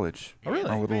my college. Oh, really?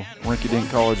 My little rinky-dink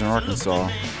college in Arkansas.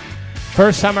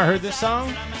 First time I heard this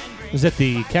song was at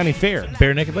the county fair.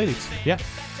 Bare Naked Ladies. Yeah.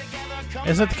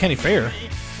 Isn't that the county fair?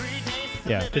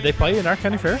 Yeah. Did they play in our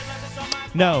county fair?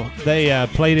 No, they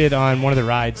played it on one of the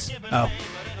rides. Oh.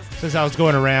 Since I was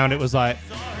going around, it was like...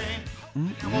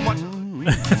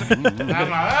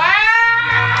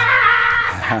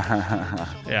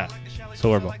 yeah, it's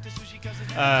horrible.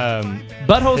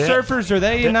 Butthole Surfers, are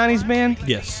they a 90s band?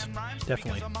 Yes,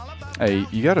 definitely. Hey,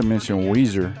 you got to mention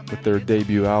Weezer with their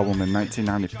debut album in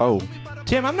 1994.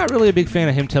 Tim, I'm not really a big fan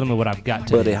of him telling me what I've got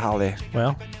to Buddy do. Holly.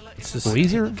 Well, it's just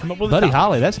Weezer? come up with Buddy a topic.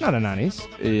 Holly, that's not a 90s.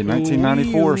 In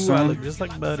 1994, Ooh, I son. look just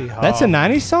like Buddy Holly. That's a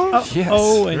 90s song? Yes.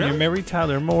 Oh, and Really? you're Mary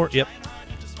Tyler Moore. Yep.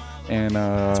 And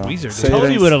Weezer, dude. Say It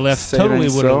Totally Ain't- would have left. Say It Totally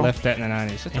Ain't would have So. left that in the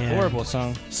 90s. That's a Yeah. horrible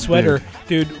song. Sweater.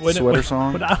 Dude. Sweater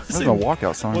song. When I was That's a in,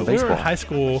 walkout song in when we were baseball. in high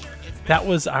school, that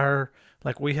was our,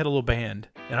 like, we had a little band,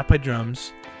 and I played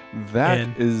drums. That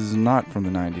and- is not from the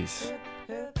 90s.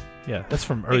 Yeah, that's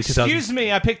from early 2000s. Excuse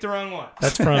me, I picked the wrong one.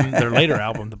 That's from their later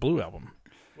album, the Blue Album.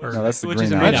 Or, No, that's the Which Green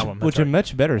is a Green much, Album. Album, that's which a right.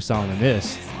 much better song than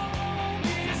this.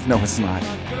 No, it's not.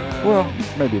 Well,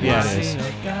 maybe it Yeah, is. it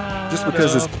is. Just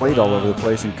because it's played all over the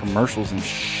place in commercials and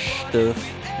stuff.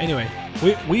 Anyway,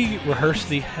 we rehearsed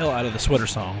the hell out of the Sweater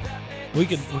song. We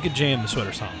could jam the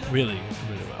Sweater song really,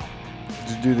 really well.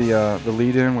 Did you do the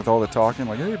lead in with all the talking?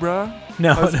 Like, hey, bro.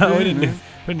 No, how's it we going, didn't do man?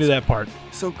 we didn't do that part.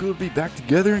 So good to be back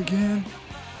together again.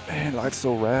 Man, life's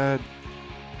so rad.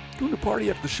 Doing a party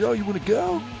after the show. You want to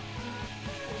go?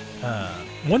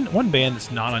 One band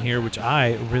that's not on here, which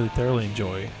I really thoroughly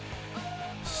enjoy,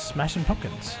 Smashing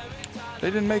Pumpkins. They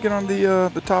didn't make it on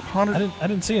the top 100. I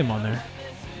didn't see them on there.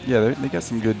 Yeah, they got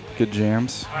some good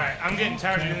jams. All right, I'm getting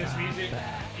tired of doing this music.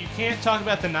 You can't talk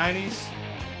about the 90s.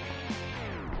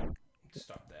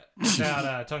 Stop that.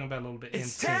 Without talking about a little bit in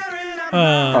sync.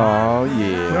 Oh, We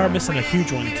yeah. are missing a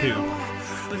huge one too.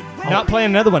 Not playing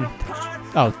another one.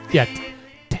 Oh, yeah.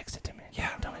 Text it to me. Yeah.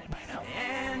 Don't let anybody know.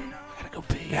 I gotta go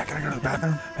pee. Yeah, can I go to the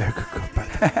bathroom? Yeah,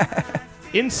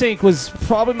 go. NSYNC was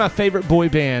probably my favorite boy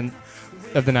band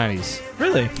of the 90s.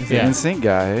 Really? The Yeah. NSYNC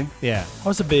guy, eh? Yeah. I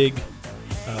was a big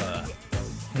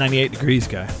 98 Degrees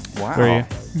guy. Wow. Were you?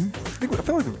 I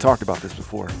feel like we've talked about this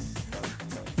before.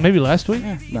 Maybe last week.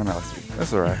 Yeah, no, not last week.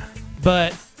 That's all right.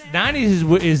 But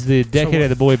 90s is the decade of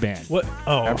the boy band. What?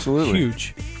 Oh, Absolutely.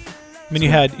 huge. I mean, you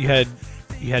had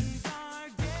Backstreet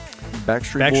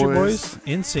Backstreet Boys. Boys,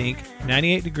 NSYNC,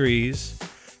 98 Degrees.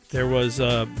 There was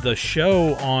the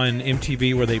show on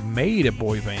MTV where they made a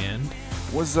boy band.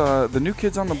 Was the New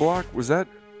Kids on the Block, was that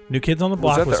New Kids on the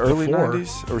Block was that the early before.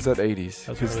 90s or was that 80s?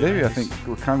 That was Because early they, I 90s. think,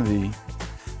 were kind of the...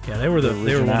 Yeah, they were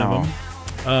they were one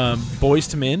of them. Boys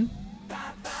to Men.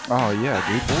 Oh, yeah,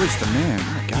 dude. Boys to Men.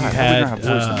 Oh, my God, how had, we don't have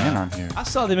Boys to Men on here? I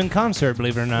saw them in concert,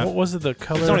 believe it or not. What was it? The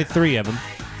color? There's only 3 of them.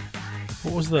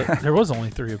 What was the? There was only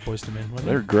 3 of Boys to Men. Wasn't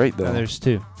They're there? great, though. No, there's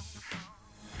 2.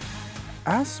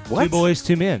 What? 2 boys,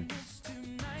 2 men.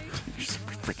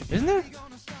 Freaking- Isn't there?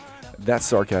 That's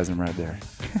sarcasm right there.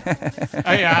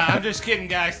 Hey, I'm just kidding,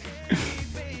 guys.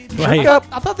 Well, hey, I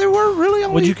thought there were really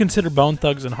only... would you consider Bone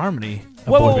Thugs and Harmony a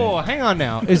Whoa, boy whoa, band? whoa, hang on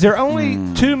now. Is there only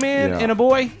 2 men yeah. and a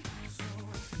boy?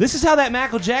 This is how that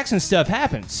Michael Jackson stuff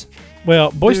happens.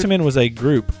 Well, Boys Dude. to Men was a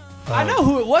group. I know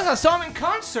who it was. I saw him in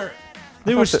concert.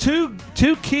 There was that-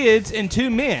 two kids and 2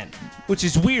 men, which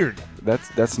is weird.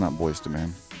 That's not Boys to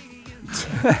Men.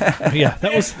 Yeah,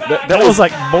 that was That that was was-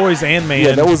 like Boys and Man.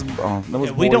 Yeah, that was We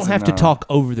Boys don't have and, to talk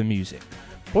over the music.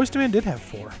 Boys to Men did have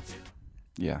 4.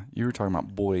 Yeah, you were talking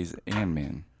about boys and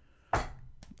men.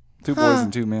 2 boys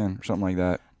and 2 men, or something like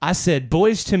that. I said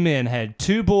Boys to Men had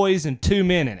 2 boys and 2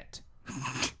 men in it.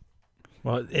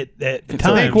 Well, at the It's I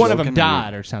time, think one of them joking,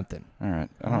 died or something. All right,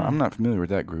 I'm not familiar with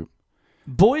that group.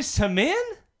 Boys to Men?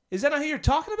 Is that not who you're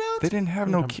talking about? They didn't have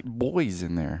no boys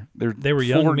in there. They were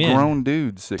young 4 men. grown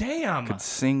dudes that Damn. could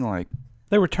sing like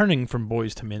they were turning from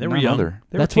Boys to Men. They were None young. other.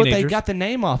 They That's were what they teenagers. got the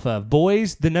name off of.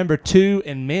 Boys, the number 2,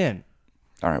 and men.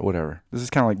 All right, whatever. This is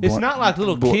kind of like It's not like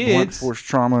little kids. Blunt force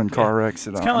trauma and car wrecks.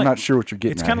 I'm not sure what you're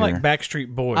getting It's at kind of here. like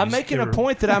Backstreet Boys. I'm making a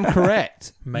point that I'm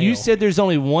correct. Male. You said there's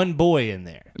only one boy in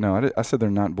there. No, I said they're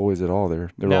not boys at all.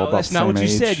 They're all No, about that's the not same what you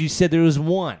age. said. You said there was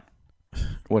one.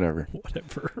 Whatever.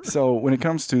 Whatever. So when it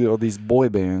comes to all these boy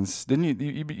bands, didn't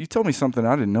you told me something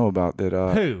I didn't know about that?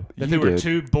 Who? That you there were did.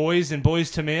 2 boys and Boys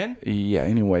to Men? Yeah.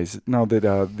 Anyways, no,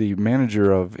 that the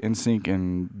manager of NSYNC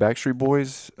and Backstreet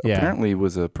Boys Yeah. apparently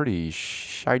was a pretty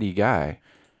shitey guy.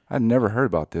 I'd never heard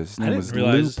about this. His name didn't was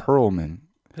realize- Lou Pearlman.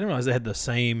 I didn't realize they had the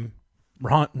same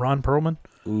Ron Perlman.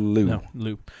 Lou. No,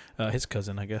 Lou, his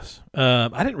cousin, I guess. I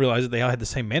didn't realize that they all had the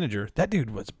same manager. That dude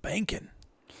was banking.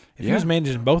 If he was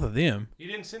managing both of them, You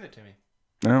didn't send it to me.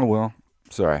 Oh well,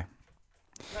 sorry.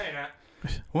 No, you're not.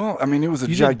 Well, I mean, it was a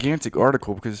You did- gigantic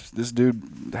article because this dude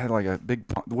had like a big.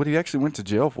 What he actually went to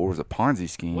jail for was a Ponzi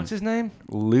scheme. What's his name?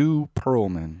 Lou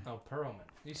Pearlman. Oh, Perlman.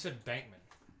 You said Bankman.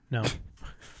 no.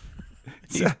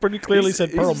 He pretty clearly said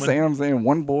He's Perlman. saying, I'm saying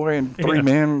one boy and 3 Yeah.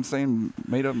 men. I'm saying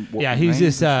made up. Yeah, he's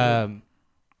names this. and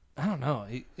I don't know.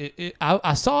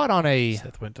 I saw it on a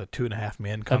Seth went to 2.5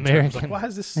 Men concert. I was American. like, why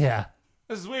is this? Yeah.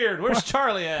 This is weird. Where's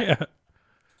Charlie at? Yeah.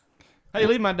 Hey,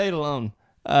 leave my date alone.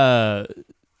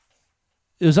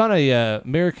 It was on a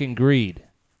American Greed.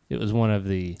 It was one of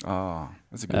the shit. Oh,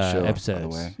 that's a good show. episodes. By the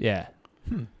way. Yeah.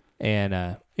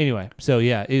 And anyway, so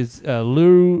yeah, is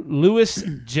Louis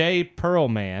J.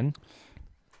 Perlman.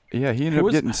 Yeah, he ended Who up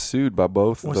was- getting sued by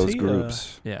both of was those he,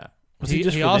 groups. Yeah. Was he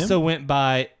just for also them? went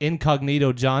by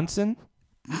Incognito Johnson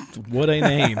What a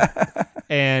name.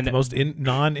 and The most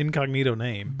non-incognito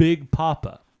name. Big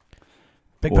Papa.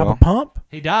 Big Well- Papa Pump?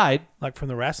 He died. Like from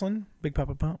the wrestling? Big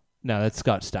Papa Pump? No, that's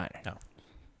Scott Steiner. No.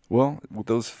 Well, with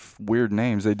those weird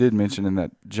names, they did mention in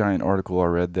that giant article I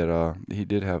read that he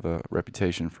did have a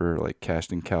reputation for like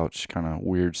casting couch kind of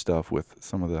weird stuff with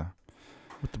some of the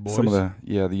With the boys? the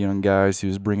young guys he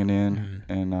was bringing in,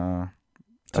 and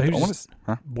So he was wanna just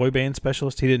huh? boy band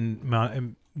specialist? He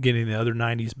didn't get any of the other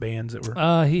 90s bands that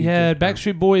were... He had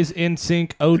Backstreet Boys,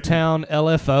 NSYNC, O-Town,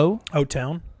 LFO.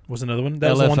 O-Town was another one. That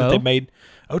was the one that LFO? they made.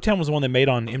 O-Town was the one they made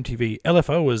on MTV.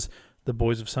 LFO was the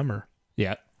Boys of Summer.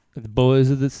 Yeah. The Boys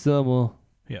of the Summer.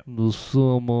 Yeah. The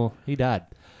Summer. He died.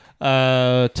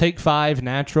 Take 5,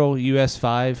 Natural, US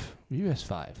 5. US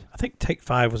 5. I think Take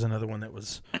 5 was another one that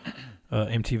was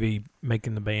MTV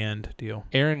making the band deal.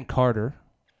 Aaron Carter,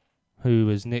 who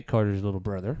is Nick Carter's little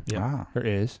brother. Yeah. Ah, Or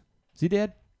is. Is he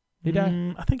dead? Did he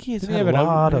die? I think he has Didn't he had have a an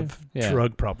lot overdose? of Yeah.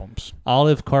 drug problems.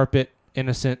 Olive Carpet,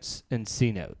 Innocence, and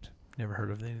C-Note. Never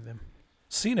heard of any of them.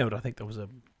 C-Note, I think that was a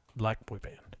black boy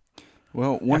band.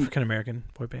 well, one African-American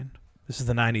boy band. This is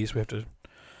the 90s. We have to...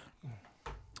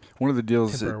 of the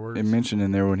deals Temper that our words. it mentioned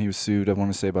in there when he was sued, I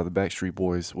want to say by the Backstreet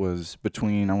Boys, was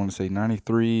between I want to say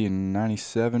 93 and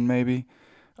 97 maybe.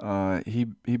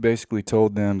 He basically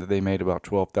told them that they made about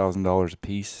 $12,000 a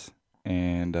piece,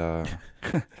 and Y'all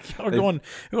are going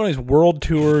on these world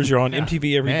tours. You're on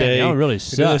MTV every day. Y'all really You're doing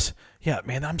suck. this. Yeah,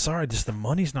 man, I'm sorry. Just the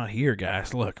money's not here,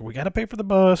 guys. Look, we got to pay for the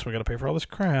bus. We got to pay for all this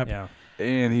crap. Yeah.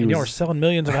 and he And y'all are was selling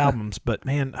millions of albums, but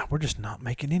man, we're just not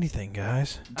making anything,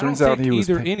 guys. turns I don't out think he was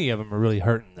either any of them are really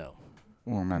hurting, though.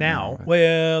 well, not Now, but-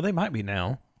 well, they might be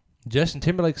now. Justin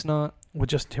Timberlake's not. Well,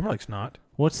 Justin Timberlake's not.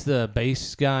 What's the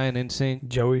bass guy in NSYNC?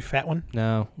 Joey Fat One.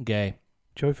 No, gay.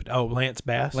 Lance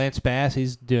Bass. Lance Bass,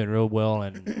 he's doing real well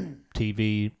in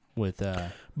TV with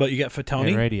But you got and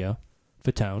Fatone. radio.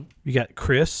 Fatone. You got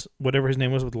Chris, whatever his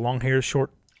name was, with the long hair,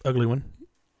 short, ugly one.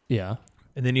 Yeah.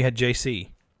 And then you had JC.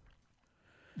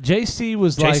 JC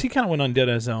was JC like kind of went on dead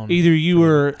on his own. either you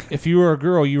were, if you were a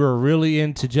girl, you were really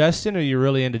into Justin or you were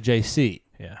really into JC.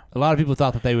 Yeah. A lot of people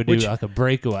thought that they would do Which- like a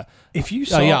breakaway. If you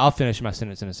saw, Oh, yeah, I'll finish my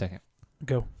sentence in a second.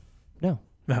 go. No.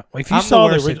 No, if you I'm saw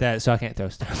the worst the at that, so I can't throw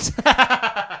stones.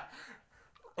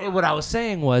 What I was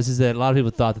saying is that a lot of people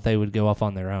thought that they would go off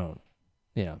on their own.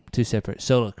 You know, 2 separate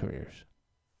solo careers.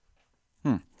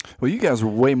 Well, you guys were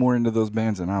way more into those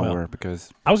bands than I Well, were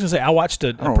because I was gonna say I watched a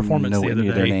I don't performance know the other any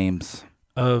of their day names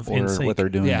of or NSYNC. what they're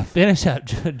doing. Yeah, finish up,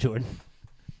 Jordan.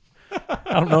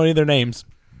 I don't know any of their names,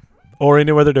 or any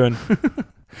of what they're doing,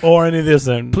 or any of this.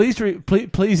 And Please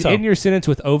So- end your sentence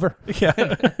with over. yeah,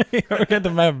 we're going to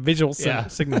have a visual Yeah.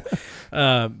 signal.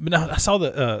 But no, I saw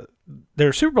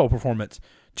their Super Bowl performance.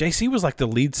 JC was like the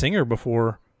lead singer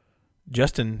before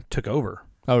Justin took over.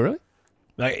 Oh, really?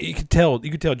 Like you could tell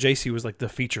JC was like the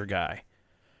feature guy,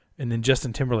 and then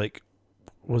Justin Timberlake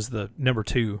was the number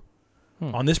 2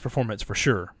 on this performance for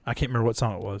sure. I can't remember what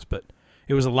song it was, but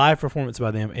it was a live performance by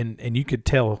them, and you could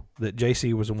tell that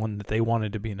JC was the one that they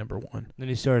wanted to be number 1. Then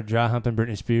he started dry humping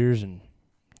Britney Spears and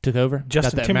took over.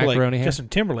 Justin Got that macaroni Timberlake. hair. Justin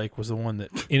Timberlake was the one that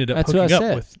ended up That's what hooking I up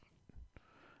said. with.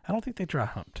 I don't think they dry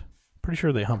humped. Pretty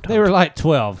sure they humped. They were like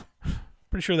 12.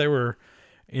 Pretty sure they were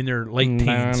in their late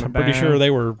teens. I'm pretty sure they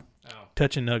were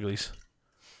touching uglies.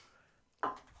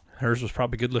 Hers was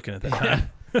probably good looking at that time.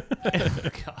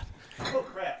 God. Oh,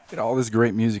 crap. Did all this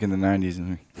great music in the 90s.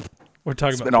 And We're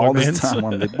talking spent about all boy this bands. time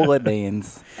on the boy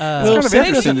bands. Well, It's kind of Seth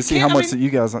interesting to doesn't- see how much that you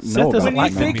guys know about doesn't When you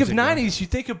like that, think man. of 90s, you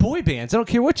think of boy bands. I don't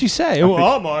care what you say.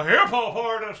 I'm a hip hop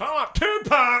artist. I'm a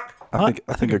Tupac.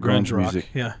 I think of grunge rock. music.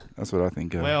 Yeah. That's what I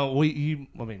think of. Well,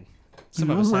 some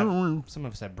of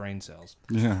us have brain cells.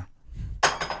 Yeah.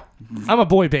 I'm a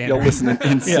boy band. Y'all listening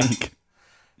in sync.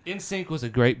 NSYNC was a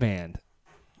great band.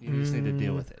 You just need to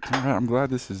deal with it. All right, I'm glad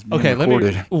this is being Okay,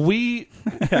 recorded.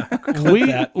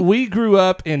 we grew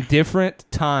up in different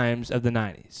times of the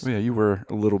 90s. Yeah, you were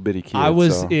a little bitty kid. I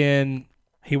was so. in.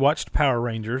 He watched Power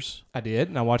Rangers. I did,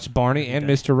 and I watched Barney and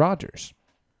Mr. Rogers.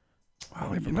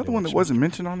 Wow, another one that wasn't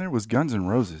mentioned on there was Guns N'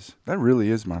 Roses. That really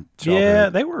is my childhood. Yeah,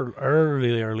 they were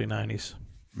early 90s.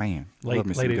 Man, Late- love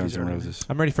me some late Guns 80s, N' early Roses.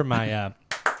 I'm ready for my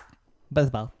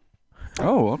baseball.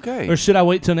 Oh, okay. Or should I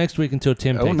wait till next week until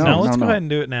Tim Oh, picks no. it? Now let's go ahead and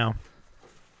do it now.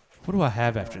 What do I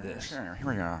have after this? Here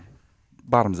we go.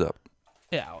 Bottoms up.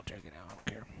 Yeah, I'll drink it now. I don't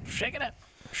care. Shake it up.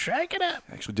 Shake it up.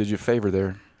 Actually did you a favor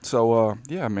there. So,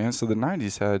 yeah, man. So the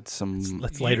 90s had some...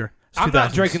 That's later. It's I'm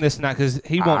not 2000s. drinking this tonight because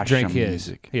he won't drink Awesome his.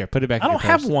 music. Here, put it back. I in don't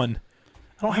your have purse. one.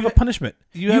 I don't have a punishment.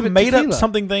 you have a made up tequila.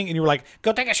 something thing and you were like,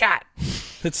 go take a shot.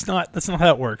 That's not how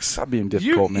it works. Stop being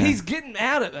difficult, man. He's getting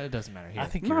out of it. It doesn't matter. Here. I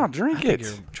think No, you're, drink I think it.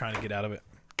 You're trying to get out of it.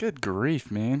 Good grief,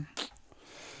 man.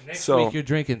 Next so- week you're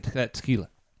drinking that tequila.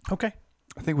 Okay.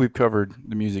 I think we've covered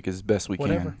the music as best we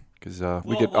Whatever. can. Because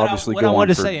we could obviously what go I on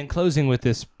wanted for... to say in closing with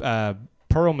this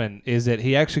Perlman is that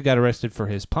he actually got arrested for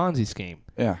his Ponzi scheme,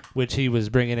 Yeah. which he was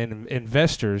bringing in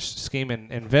investors, scheming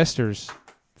investors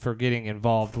for getting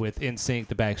involved with NSYNC,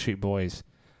 the Backstreet Boys,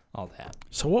 all that.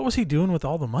 So what was he doing with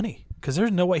all the money? Because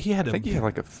there's no way he had I think he had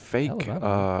like a Hell fake if I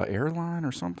know. airline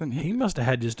or something. He must have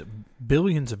had just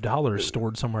billions of dollars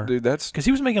stored somewhere. Dude, that's... Because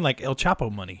he was making like El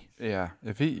Chapo money. Yeah.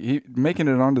 If he making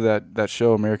it onto that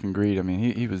show, American Greed, I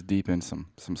mean, he was deep in some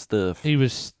stuff. He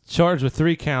was charged with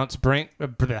 3 counts: bank.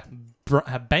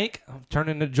 I'm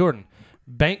turning to Jordan.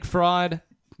 Bank fraud,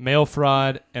 mail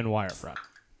fraud, and wire fraud.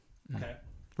 Okay.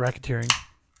 Racketeering.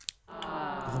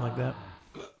 Something like that.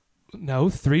 No,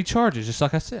 3 charges, just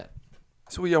like I said.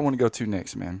 So what y'all want to go to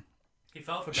next, man? He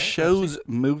filed for Shows,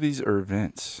 movies, or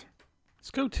events? Let's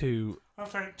go to...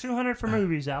 Okay, 200 for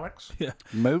movies, Alex. Yeah.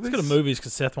 Movies? Let's go to movies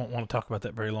because Seth won't want to talk about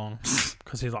that very long.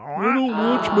 Because he's like, I don't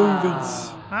watch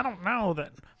movies. I don't know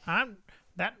that.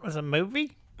 That was a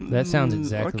movie? That sounds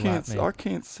exactly like me. I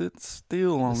can't sit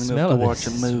still long The enough smell to of watch this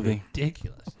a is movie.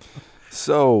 ridiculous.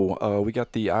 So we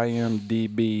got the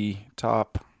IMDb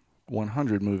top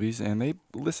 100 movies, and they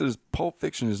listed as Pulp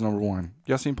Fiction as number 1.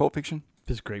 Y'all seen Pulp Fiction?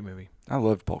 It's a great movie. I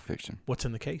love Pulp Fiction. What's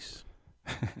in the case?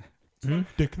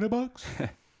 Dick in a box? Have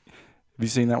you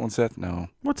seen that one, Seth? No.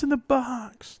 What's in the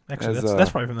box? Actually, As,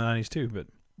 that's probably from the 90s too, but...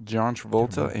 John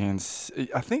Travolta, and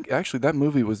I think actually that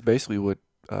movie was basically what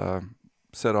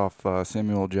set off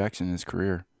Samuel L. Jackson in his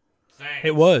career.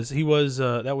 It was. He was...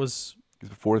 that was... 'Cause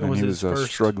before That then, was he his was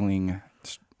first- struggling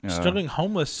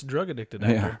homeless, drug-addicted yeah.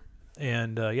 actor.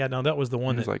 And, that was the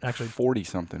one He was that like actually 40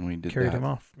 something when he did carried that. him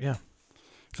off. Yeah.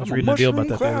 I was I'm a reading a deal about mushroom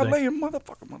that the other cloud day. laying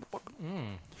motherfucker.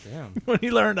 Damn. When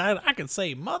he learned I can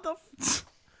say mother...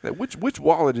 Which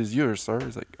wallet is yours, sir?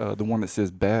 Is like the one that says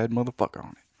bad motherfucker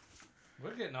on it.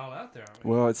 We're getting all out there, aren't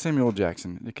we? Well, it's Samuel L.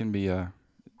 Jackson. It can be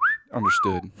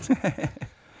understood.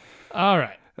 All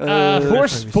right. maybe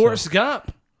Forrest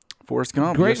Gump. Forrest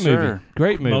Gump. Great yes, movie. Sir.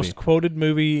 Great movie. Most quoted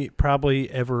movie probably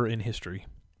ever in history.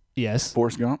 Yes.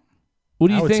 Forrest Gump. What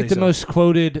do I you would think say the so. most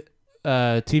quoted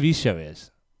TV show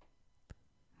is?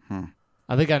 Hmm.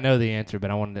 I think I know the answer, but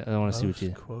I want to see what Most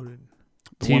you quoted.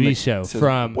 The one TV that show says,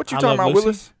 from. What you I talking Love about, Lucy?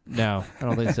 Willis? No, I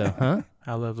don't think so. Huh?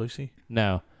 I Love Lucy.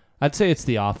 No, I'd say it's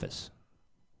The Office.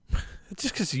 It's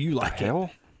just because you like it. Hell.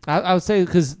 I would say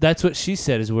because that's what she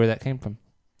said is where that came from.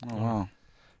 Oh wow.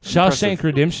 Shawshank Impressive.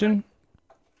 Redemption.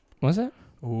 What's that?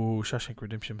 Oh, Shawshank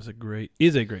Redemption is a great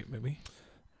movie.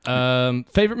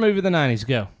 Favorite movie of the '90s?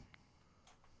 Go,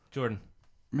 Jordan.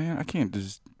 Man, I can't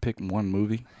just pick one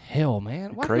movie. Hell,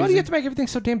 man, why do Crazy? you have to make everything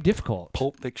so damn difficult?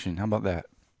 Pulp Fiction. How about that?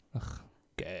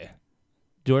 Okay.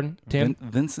 Jordan, Tim,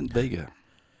 Vincent Vega.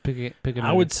 pick a movie.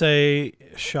 I would say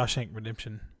Shawshank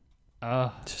Redemption. Uh,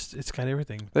 It's got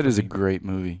everything. That for is a me. great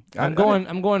movie. I'm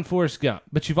going Forrest Gump,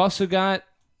 but you've also got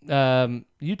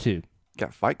YouTube,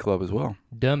 Got Fight Club as well.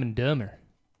 Dumb and Dumber.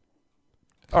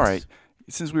 All right.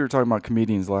 Since we were talking about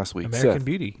comedians last week, American Seth,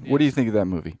 Beauty. what do you think of that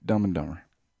movie, Dumb and Dumber?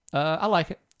 I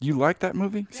like it. You like that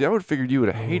movie? See, I would have figured you would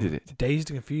have hated it. Dazed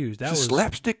and Confused. That Just was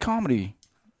slapstick comedy.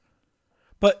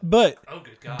 But Oh,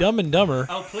 good God. Dumb and Dumber.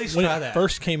 Oh, please when try it that.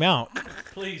 first came out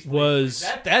Please. was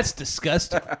That's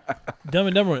disgusting. Dumb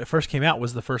and Dumber when it first came out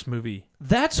was the first movie.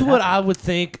 That's what I would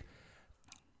think.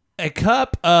 A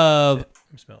cup of Let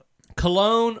me smell it.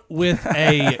 cologne with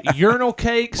a urinal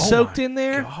cake soaked my in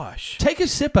there. Gosh, Take a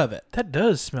sip of it. that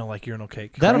does smell like urinal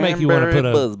cake. That'll make you want to put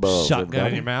Cranberry buzz balls, shotgun in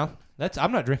everybody. your mouth.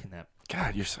 I'm not drinking that.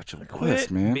 God, you're such a wuss,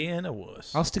 Quit man. being a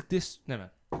wuss. I'll stick this. No.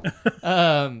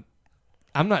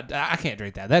 I'm not. I can't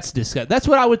drink that. That's disgusting. That's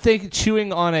what I would think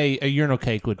chewing on a urinal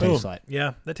cake would taste like.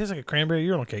 Yeah, that tastes like a cranberry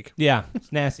urinal cake. Yeah,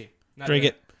 it's nasty. Not Drink good.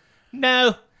 it.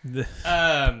 No.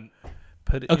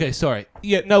 Put it. Okay, sorry.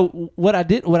 Yeah, no. What I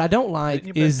don't like Put it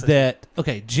in your is breakfast.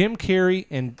 that Jim Carrey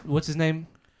and what's his name?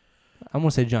 I'm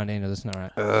gonna say John Daniels. That's not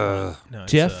right. No,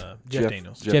 it's, Jeff? Jeff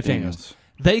Daniels. Jeff Daniels.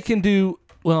 They can do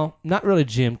well. Not really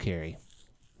Jim Carrey.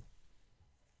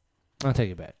 I'll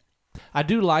take it back. I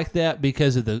do like that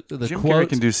because of the Jim quotes. Carrey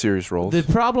can do serious roles. The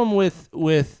problem with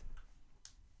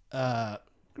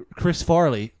Chris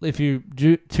Farley, if you're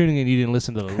tuning in, you didn't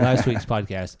listen to last week's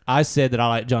podcast. I said that I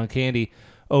like John Candy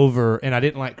over, and I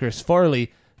didn't like Chris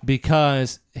Farley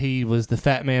because he was the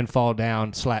Fat Man Fall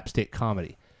Down slapstick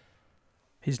comedy.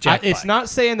 He's Jack It's Black. not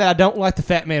saying that I don't like the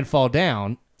Fat Man Fall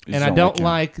Down, You and I don't don't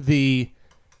like like the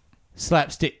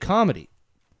slapstick comedy.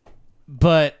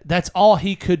 But that's all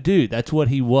he could do. That's what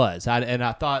he was. And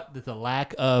I thought that the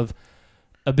lack of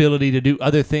ability to do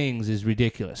other things is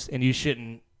ridiculous. And you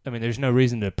shouldn't. I mean, there's no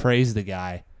reason to praise the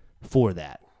guy for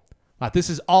that. Like, this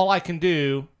is all I can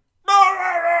do.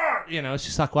 You know, it's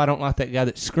just like, well, I don't like that guy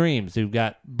that screams who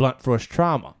got blunt force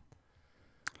trauma.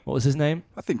 What was his name?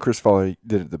 I think Chris Farley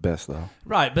did it the best, though.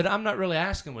 Right, but I'm not really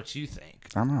asking what you think.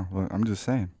 I know. Well, I'm just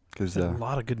saying. Because There's a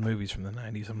lot of good movies from the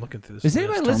 90s. I'm looking through this. Is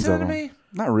anybody list. listening to me?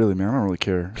 Not really, man. I don't really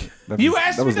care. You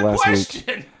asked me the last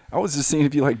question. Week. I was just seeing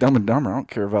if you like Dumb and Dumber. I don't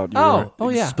care about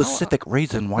your yeah. specific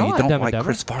reason why I you like don't Dumb and like Dumber.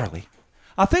 Chris Farley.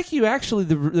 I think you actually,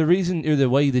 the reason or the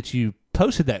way that you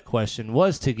posted that question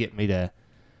was to get me to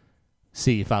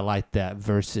see if I liked that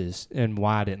versus and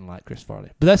why I didn't like Chris Farley.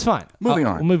 But that's fine. Moving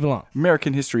on. We'll move along.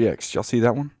 American History X. Y'all see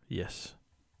that one? Yes.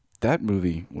 That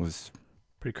movie was...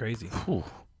 Pretty crazy. Whew.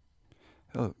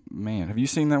 Oh, man. Have you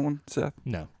seen that one, Seth?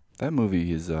 No. That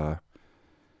movie is... I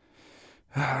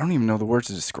don't even know the words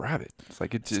to describe it. It's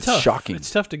like it's tough. shocking. It's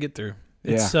tough to get through.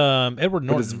 Yeah. It's Edward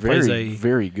But it's Norton very,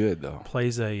 very good, though.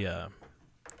 plays a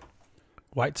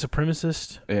white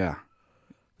supremacist Yeah.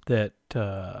 that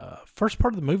first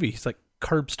part of the movie he's like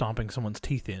curb stomping someone's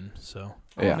teeth in. So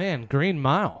Yeah. Oh, man. Green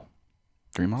Mile.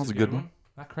 3 Miles is a good one.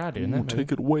 I cried during that movie.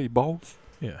 Take it away, boss.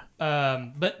 yeah,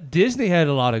 But Disney had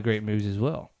a lot of great movies as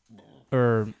well.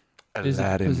 Or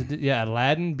Aladdin. Was it,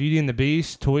 Aladdin, Beauty and the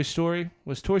Beast, Toy Story.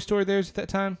 Was Toy Story theirs at that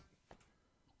time?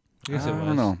 I guess it was.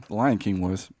 don't know. Lion King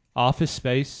was. Office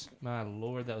Space. My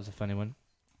Lord, that was a funny one.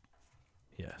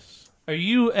 yes. Are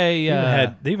you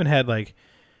a... They even had like,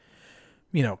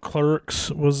 Clerks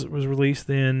was released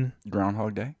then.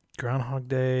 Groundhog Day. Groundhog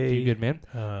Day. you good, man?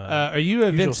 Are you a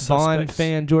Usual Vince Vaughn Suspects.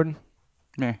 fan, Jordan?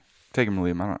 Meh. Take him or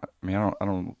leave him. I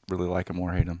don't really like him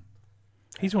or hate him.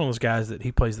 He's one of those guys that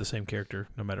he plays the same character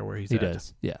no matter where he's He at.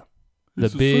 does, yeah.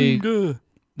 It's same guy.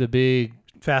 The big,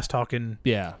 Fast talking,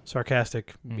 yeah.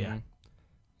 sarcastic. Mhm. Yeah.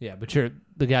 Yeah, but you're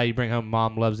the guy you bring home,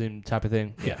 mom loves him type of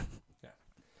thing. Yeah.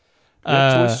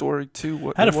 Yeah, Toy Story 2.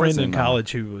 What I had a what friend was it in now?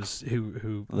 college who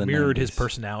The mirrored his 90s.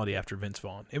 personality after Vince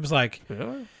Vaughn. It was like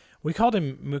Really? we called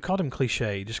him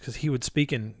cliche just because he would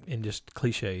speak in just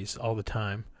cliches all the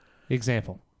time.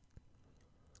 Example.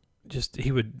 Just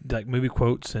he would like movie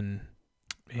quotes and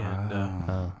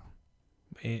Ah.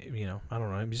 I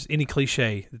don't know, just any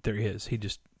cliche that there is.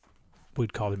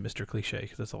 We'd call him Mr. Cliche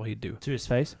because that's all he'd do. To his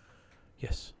face?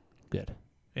 Yes. Good.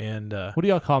 And What do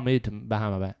y'all call me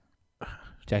behind my back?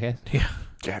 Jackass? yeah,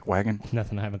 Jack Wagon.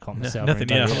 Nothing I haven't called No- myself. or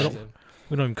nothing, anybody yeah. else.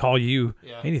 we don't even call you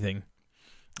Yeah. anything.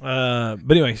 But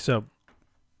anyway, so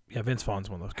yeah, Vince Vaughn's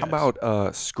one of those guys. How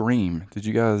about Scream? Did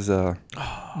you guys...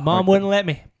 Mom wouldn't let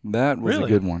me. that was Really?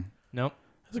 a good one. Nope.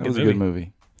 That's That was a good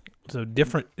movie. So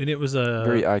different, and it was a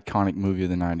Very iconic movie of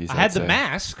the 90s. I had I'd the say.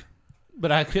 mask,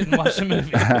 but I couldn't watch the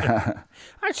movie.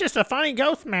 It's just a funny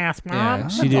ghost mask, Mom. Yeah,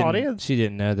 That's she all it didn't. is. She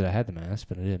didn't know that I had the mask,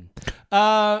 but I didn't.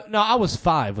 No, I was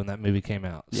 5 when that movie came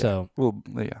out. Yeah. So Well,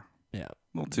 yeah. yeah,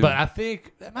 Well, too. but I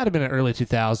think that might have been in the early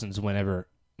 2000s. Whenever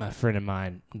my friend of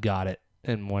mine got it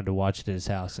and wanted to watch it at his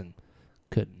house and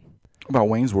couldn't. How about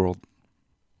Wayne's World?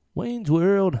 Wayne's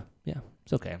World. Yeah,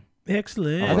 it's okay.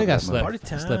 excellent. I think I that movie. Party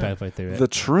slept time. halfway through it. The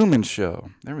Truman Show.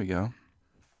 There we go.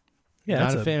 Yeah, Not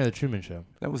that's a fan of the Truman Show.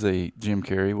 That was a Jim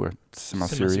Carrey where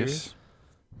semi-serious. Semi-serious.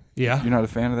 Yeah. You're not a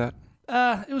fan of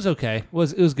that? It was okay. It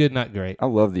was good, not great. I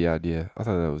love the idea. I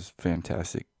thought that was a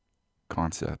fantastic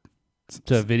concept.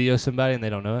 To video somebody and they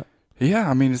don't know it? Yeah,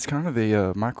 I mean, it's kind of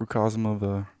a microcosm of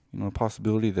a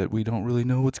possibility that we don't really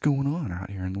know what's going on out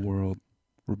here in the world.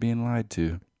 We're being lied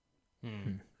to.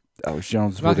 Alex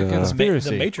Jones Like would a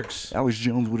conspiracy. The Matrix. Alex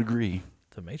Jones would agree.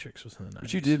 The Matrix was in the 90s.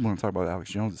 But you did want to talk about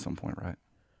Alex Jones at some point, right?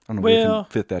 I don't know if Well, we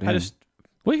can fit that I in. just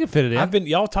We can fit it in.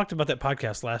 y'all talked about that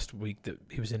podcast last week that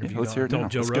he was interviewed let's on. hear it now.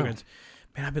 Joe Let's go. Rogan's.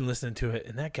 Man, I've been listening to it,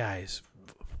 and that guy's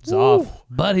It's off.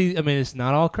 But it's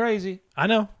not all crazy. I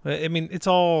know. I mean, it's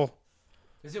all.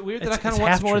 Is it weird that I It's- kind it's of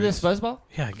want some more of this half-truths. Buzzball?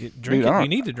 Yeah, drink Dude, it. You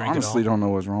need to drink honestly it all. don't know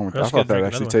what's wrong with Or it. I else you thought gotta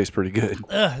that drink actually another one. tastes pretty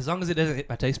good. As long as it doesn't hit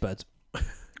my taste buds.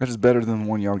 That is better than the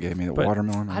one y'all gave me, the But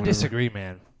watermelon. or I whatever. disagree,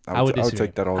 man. I would disagree.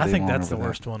 take that all day I think long that's the over that.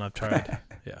 worst one I've tried.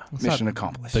 Yeah. It's Mission not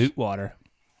accomplished. Boot water.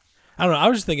 I don't know. I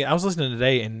was just thinking. I was listening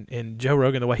today, and Joe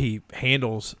Rogan, the way he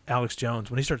handles Alex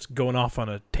Jones when he starts going off on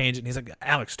a tangent, he's like,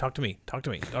 "Alex, talk to me.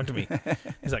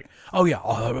 He's like, "Oh yeah,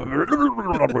 I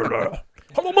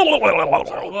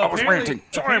was ranting.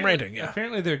 Sorry, I'm ranting." Yeah,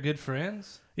 Apparently they're good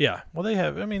friends. yeah. Well, they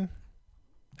have. I mean,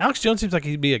 Alex Jones seems like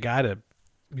he'd be a guy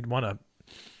you'd want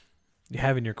to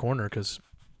have in your corner because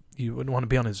you wouldn't want to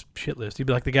be on his shit list. He'd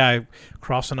be like the guy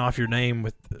crossing off your name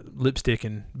with lipstick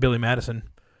and Billy Madison.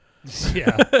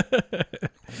 Yeah.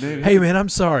 Dude, Hey man, I'm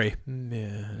sorry.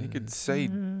 Yeah. he could say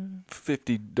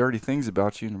 50 dirty things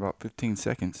about you in about 15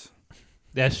 seconds.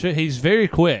 That's true. He's very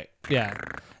quick. Yeah.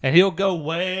 And he'll go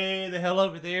way the hell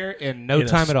over there in no In a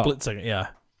time at all. Split second, yeah.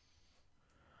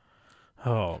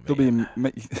 Oh man, There'll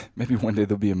be maybe one day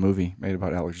there'll be a movie made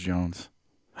about Alex Jones.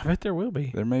 I bet there will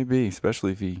be. There may be,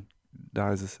 especially if he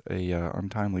dies a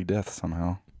untimely death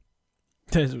somehow.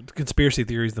 Conspiracy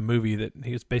Theories, the movie that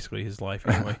he was basically his life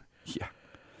anyway. Yeah.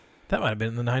 That might have been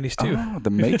in the 90s too. Oh, The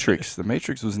Matrix. The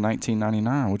Matrix was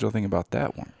 1999. What y'all think about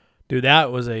that one? Dude,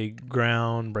 that was a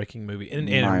groundbreaking movie and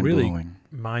a really Mind-blowing.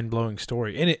 mind-blowing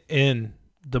story. And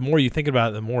the more you think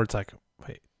about it, the more it's like,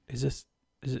 wait, is this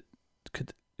really,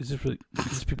 could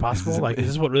this be possible? Like, is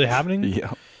this what really happening?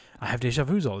 Yeah. I have deja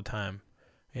vus all the time,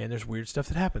 and there's weird stuff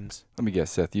that happens. Let me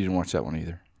guess, Seth, you didn't watch that one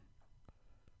either.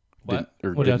 What?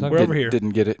 Or What are y'all didn't, talking We're didn't, over here. Didn't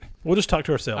get it. We'll just talk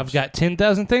to ourselves. I've got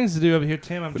 10,000 things to do over here,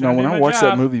 Tim. I'm But trying no, to when do I my watched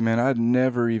job. that movie, man, I'd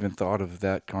never even thought of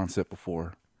that concept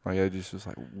before. Like, I just was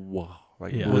like, whoa.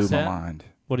 Like, Yeah. blew What's my that? mind.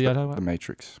 What are y'all talking The about?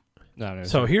 Matrix. No.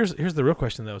 So here's the real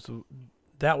question though. So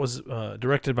that was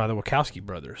directed by the Wachowski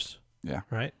brothers. Yeah.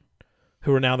 Right.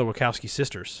 Who are now the Wachowski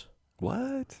sisters.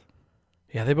 What?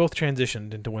 Yeah, they both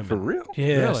transitioned into women. For real?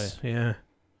 Yes. Yeah.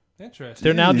 Interesting.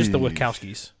 They're now just the Jeez.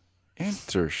 Wachowskis.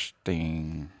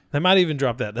 Interesting. They might even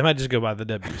drop that. They might just go by the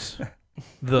W's.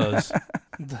 Those.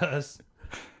 Does.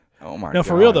 Oh, my God. No,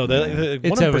 for real though. man. One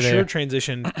It's of them over for sure there.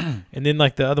 transitioned, and then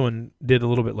like the other one did a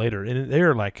little bit later. And they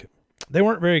were like, they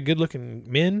weren't very good looking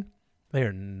men. They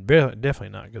are definitely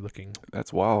not good looking.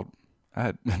 That's wild.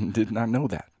 I did not know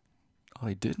that.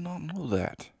 I did not know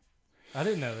that. I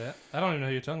didn't know that. I don't even know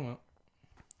who you're talking about.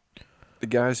 The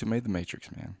guys who made The Matrix,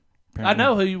 man. I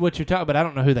know what you're talking about. I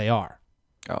don't know who they are.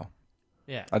 Oh.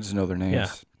 Yeah. I just know their names. Yeah.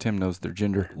 Tim knows their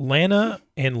gender. Lana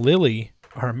and Lily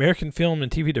are American film and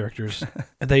TV directors,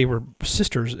 and they were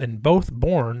sisters, and both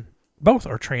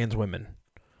are trans women.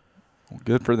 Well,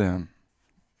 good for them.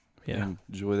 Yeah.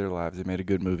 Enjoy their lives. They made a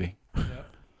good movie.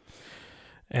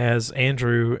 As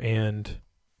Andrew and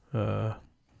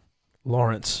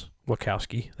Lawrence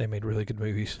Wachowski, they made really good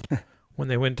movies. When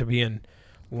they went to be in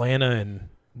Lana and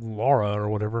Laura or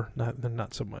whatever,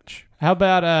 not so much. How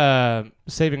about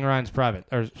Saving Private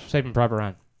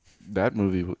Ryan? That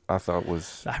movie, I thought,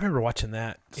 was I remember watching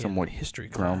that somewhat in history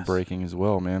class. groundbreaking as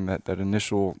well, man. That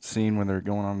initial scene when they're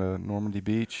going on to Normandy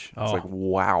Beach, it's Oh. like,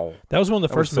 wow. That was one of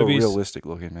the That was first so movies realistic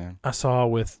looking, man. I saw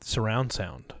with surround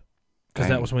sound, because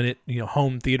that Dang. was when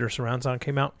home theater surround sound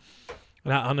came out.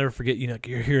 And I'll never forget,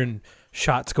 you're hearing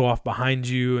shots go off behind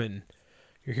you, and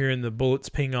you're hearing the bullets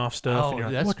ping off stuff. and you're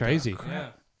like, that's "What the crazy. crap?" Yeah.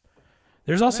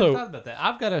 There's I also thought about that.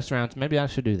 I've got a surround. Maybe I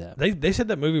should do that. they said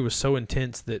that movie was so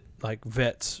intense that like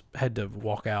vets had to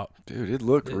walk out. Dude, it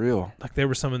looked real. Like there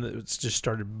was someone that just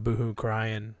started boohoo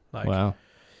crying. Like Wow.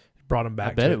 brought them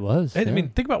back. I bet to it was. I yeah. mean,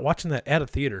 think about watching that at a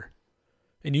theater,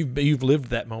 and you've lived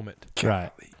that moment.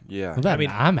 Right. Yeah. What about I mean-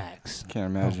 IMAX? Can't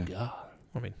imagine. Oh, God.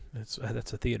 I mean, that's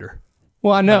a theater.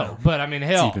 Well, I know, No. but I mean,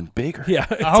 It's hell, even bigger. Yeah,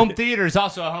 a home theater is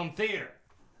also a home theater.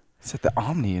 It's at the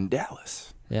Omni in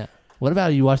Dallas. Yeah. What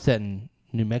about you watch that in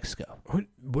New Mexico?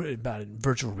 What about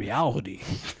virtual reality?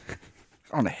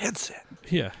 On a headset.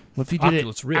 Yeah. What if you did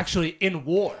Oculus it Rift. actually in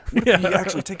war? You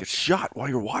actually take a shot while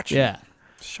you're watching. Yeah.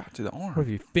 Shot to the What if arm.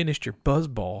 you finished your buzz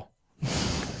ball?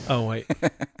 Oh wait,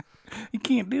 You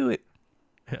can't do it.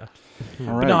 Yeah.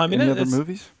 All right. no, I mean, any other that's-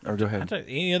 movies? Or go ahead.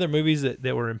 Any other movies that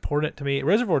were important to me?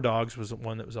 Reservoir Dogs was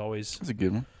one that was always. That's a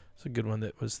good one. It's a good one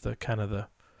that was the kind of the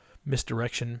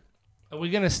misdirection. Are we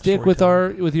gonna stick with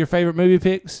your favorite movie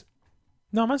picks?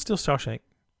 No, mine's still Shawshank.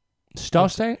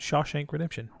 Shawshank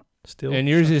Redemption. Still. And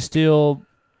yours is still.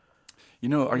 You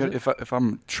know, if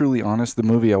I'm truly honest, the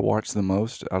movie I watched the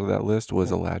most out of that list was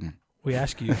Aladdin. We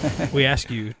ask you to be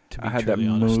I had that truly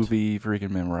honest. movie freaking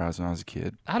memorized when I was a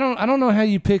kid. I don't know how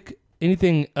you pick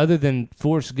anything other than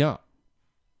Forrest Gump.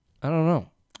 I don't know.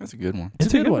 That's a good one.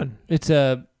 It's a good one. It's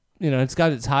it's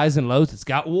got its highs and lows. It's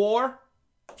got war.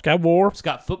 It's got war. It's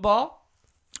got football.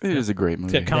 It is a great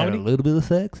movie. It's got comedy. Got a little bit of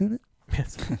sex in it.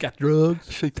 It's got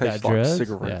drugs. She It's tastes got like drugs.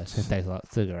 cigarettes. Yeah, it tastes like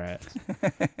cigarettes.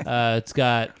 It's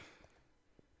got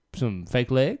some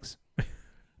fake legs. It's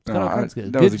got all kinds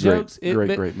of that was good a jokes.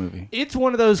 great movie. It's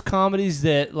one of those comedies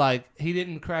that, like, he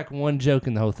didn't crack one joke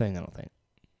in the whole thing, I don't think.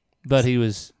 But he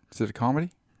was... Is it a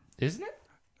comedy? Isn't it?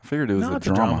 I figured it was No, a it's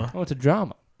a drama. drama. Oh, it's a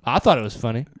drama. I thought it was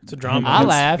funny. It's a drama. I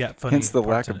laughed. Got funny Hence the parts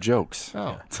lack in of it. jokes.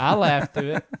 Oh, I laughed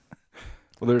through it.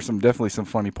 Well, there's definitely some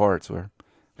funny parts where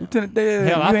Lieutenant Dan,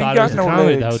 Hell, you I ain't thought it got was a no comedy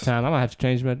legs. the whole time. I'm going to have to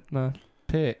change my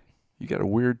pick. You got a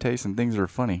weird taste in things that are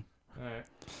funny. All right.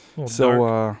 A little So,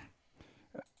 dark.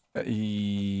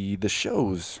 the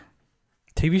shows.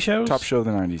 TV shows. Top show of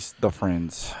the 90s, The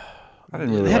Friends. I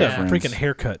didn't really They had like a Friends. freaking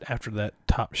haircut after that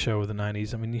top show of the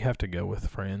 90s. I mean, you have to go with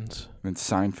Friends. And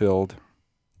Seinfeld.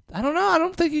 I don't know. I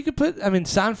don't think you could put... I mean,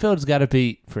 Seinfeld's got to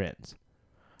beat Friends.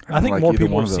 I think like more either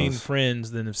people one have of seen those.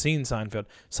 Friends than have seen Seinfeld.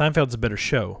 Seinfeld's a better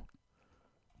show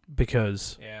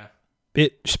because Yeah.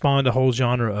 it spawned a whole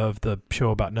genre of the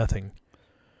show about nothing,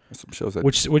 Some shows that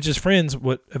which is Friends.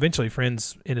 What eventually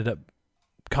Friends ended up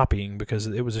copying because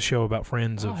it was a show about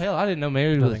friends. Oh, Of hell, I didn't know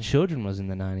Married with nothing. Children was in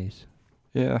the 90s.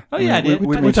 Yeah. Oh, yeah, I did. We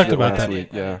We mentioned talked it about last that. week.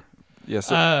 Yeah. Yeah.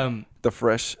 So The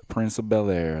Fresh Prince of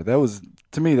Bel-Air. That was,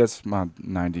 to me, that's my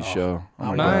 90s show. Oh,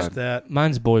 my I God. watched that.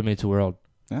 Mine's Boy Meets World.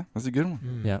 Yeah, that's a good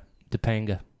one. Yeah.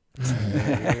 Topanga.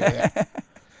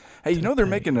 Hey, you know they're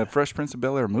making a Fresh Prince of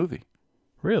Bel-Air movie.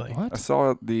 Really? What? I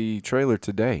saw the trailer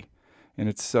today, and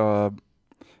it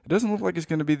doesn't look like it's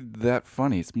going to be that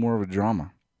funny. It's more of a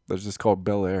drama. That's just called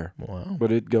Bel-Air. Wow.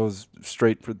 But it goes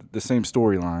straight for the same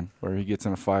storyline where he gets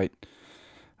in a fight.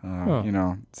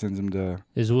 Sends him to.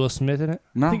 Is Will Smith in it?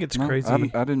 No, think it's no, crazy. I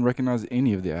didn't recognize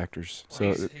any of the actors,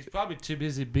 so He's probably too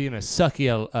busy being a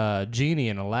sucky genie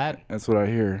in Aladdin. that's what I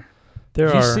hear.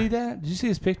 Did you see that? Did you see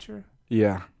his picture?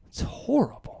 Yeah, It's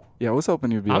horrible. yeah. I was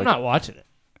hoping you'd be. I'm not watching it.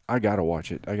 I gotta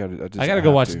watch it. I I gotta have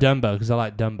go watch to. Dumbo because I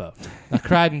like Dumbo. I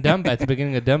cried in Dumbo at the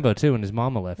beginning of Dumbo too when his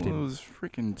mama left Well, it him. was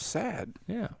freaking sad.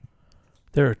 Yeah.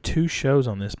 There are 2 shows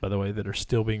on this, by the way, that are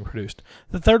still being produced.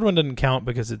 The third one doesn't count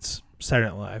because it's Saturday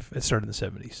Night Live. It started in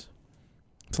the 70s.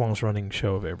 It's the longest running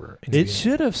show of ever. It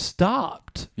should have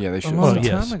stopped Yeah, they a should. long Oh,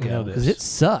 yes, time we ago know because this. it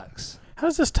sucks. How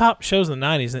does this top shows in the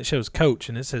 90s and it shows Coach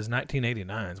and it says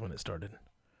 1989 is when it started?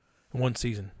 One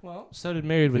season. Well, so did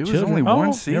Married with It was Children. only one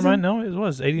Never season? mind. No, it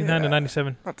was 89 to Yeah.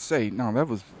 97. About to say no. That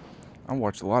was. I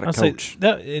watched a lot I'll of say Coach.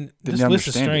 that. And this Didn't list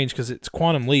is understand it. strange because it's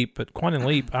Quantum Leap, but Quantum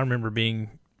Leap I remember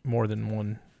being more than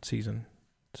one season.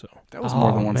 So That was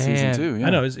more than Oh, one man. season too. Yeah. I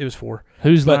know it was 4.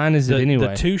 Whose But line is it anyway?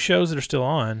 The 2 shows that are still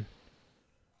on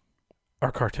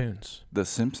are cartoons. The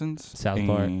Simpsons, South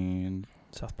Park. and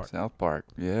South Park. South Park.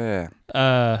 Yeah,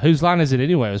 Whose line is it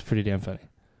anyway? It was pretty damn funny.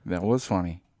 that was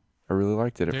funny. I really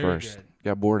liked it at Very first. good.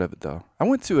 Got bored of it though. I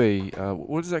went to a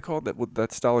what is that called?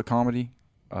 That style of comedy,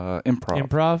 improv.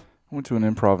 Improv? I went to an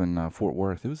improv in Fort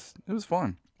Worth. It was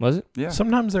fun. Was it? Yeah.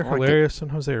 Sometimes they're I liked it. hilarious.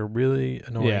 Sometimes they're really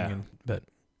annoying. Yeah. But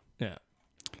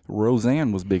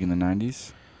Roseanne was big in the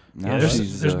 90s. Now yeah,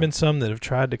 she's there's been some that have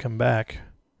tried to come back.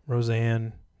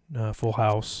 Roseanne, Full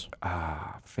House.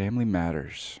 Family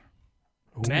Matters.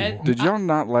 Ooh. Mad- Did y'all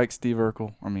not like Steve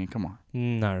Urkel? I mean, come on.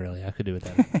 Not really. I could do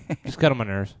without it. Just got on my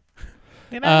nerves.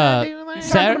 Did I do that?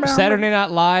 Saturday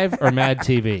Night Live or Mad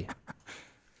TV?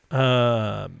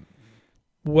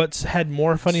 What's had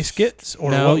more funny skits?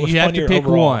 Or No, what was you have to funnier pick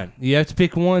overall? one. You have to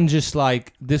pick one just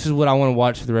like, this is what I want to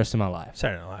watch for the rest of my life.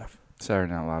 Saturday Night Live.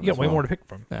 Saturday Night Live. You got as way well. more to pick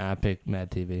from. Nah, I pick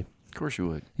Mad TV. Of course you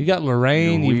would. You got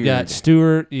Lorraine, You're you've got weird.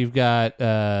 Stewart, you've got,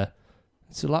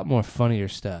 it's a lot more funnier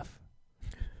stuff.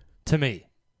 To me.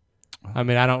 I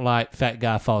mean, I don't like fat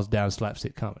guy falls down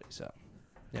slapstick comedy, so.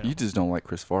 You know. You just don't like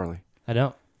Chris Farley. I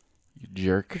don't. You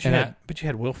jerk. But you, And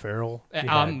had Will Ferrell. You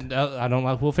I don't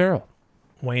like Will Ferrell.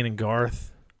 had Wayne and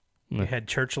Garth. Mm. You had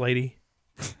Church Lady.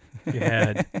 You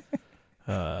had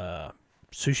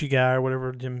Sushi Guy or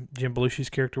whatever Jim Belushi's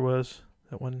character was.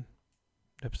 That one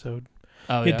episode.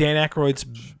 Oh, You had Dan Aykroyd's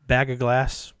Bag of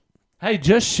Glass. Hey,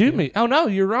 Just Shoot Me. Oh, no,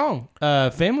 you're wrong.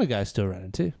 Family Guy's still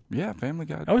running, too. Yeah, Family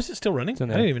Guy. Oh, is it still running? I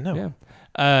didn't even know. Yeah.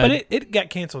 But it got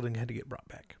canceled and had to get brought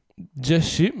back.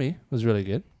 Just Shoot Me was really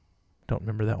good. Don't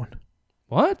remember that one.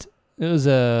 What? It was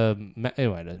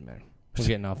anyway, it doesn't matter. We're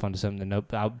getting off onto something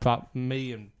that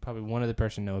me and probably one other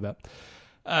person know about.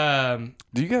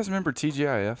 Do you guys remember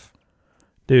TGIF?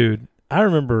 Dude, I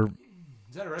remember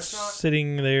Is that a restaurant?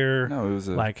 sitting there No, it was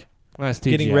like That's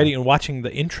getting TGI. ready and watching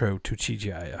the intro to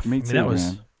TGIF. Me too, that was,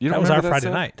 man. You don't that was our remember that Friday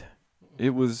set? night. It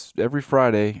was every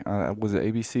Friday. Was it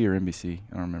ABC or NBC?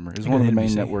 I don't remember. It was I one of think the main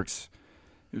NBC. networks.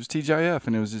 It was TGIF,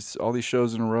 and it was just all these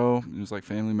shows in a row. It was like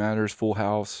Family Matters, Full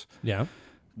House. Yeah.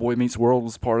 Boy Meets World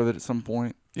was part of it at some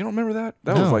point. You don't remember that?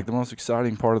 That was No. like the most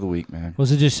exciting part of the week, man.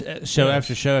 Was it just show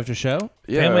after show after show?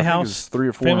 Yeah, Family I think it House, was 3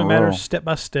 or 4 Family in a Matters, row. Step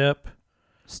by Step.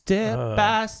 Step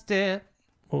by step.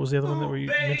 What was the other one that you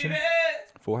mentioned?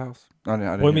 Full House. I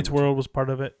didn't Boy hear Meets it. World was part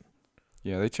of it.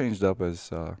 Yeah, they changed up as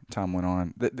time went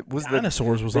on. Was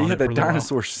Dinosaurs was they on had it for a that little while.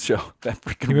 dinosaur show. That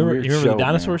freaking You remember, weird you remember show, the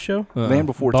Dinosaur man. show? Land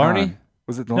Before Barney? Time.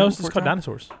 Was it the No, Land it's Before called Time?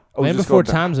 Dinosaurs. Oh, Man it's just Before called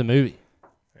Di- Time's a movie.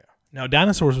 Now,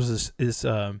 Dinosaurs was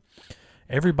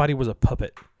everybody was a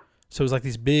puppet. So it was like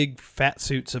these big fat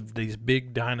suits of these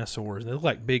big dinosaurs. They look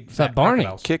like big Is fat that Barney?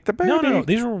 crocodiles. Kick the baby. No.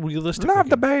 These were realistic. Love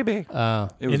the looking. baby. It was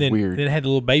and then, weird. Then it had a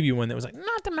little baby one that was like,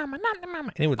 not the mama, not the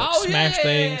mama. And it would like smash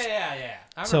things.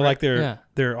 I So like remember.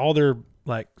 their all their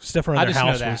like stuff around I their just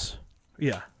know house that.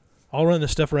 was all around the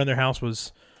stuff around their house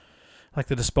was like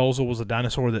the disposal was a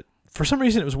dinosaur that for some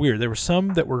reason it was weird. There were some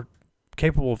that were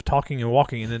capable of talking and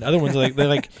walking, and then other ones like they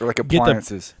like Or like get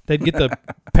appliances. they'd get the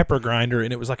pepper grinder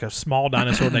and it was like a small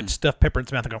dinosaur and they'd stuff pepper in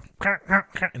its mouth and go crank, crank,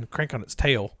 crank, and crank on its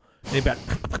tail. And they'd be like,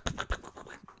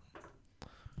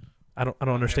 I don't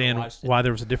understand watched it. why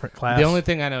there was a different class. The only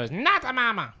thing I know is not the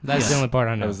mama. That's the only part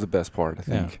I know. That was the best part, I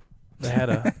think. They had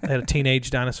a teenage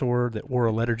dinosaur that wore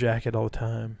a leather jacket all the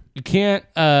time. You can't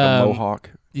The Mohawk.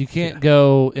 you can't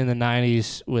go in the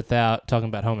 90s without talking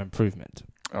about Home Improvement.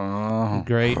 Oh.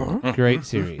 Great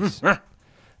series. That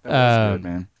was good,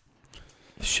 man.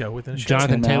 Show within a show.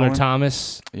 Jonathan Tim Taylor Allen.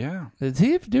 Thomas. Yeah. Did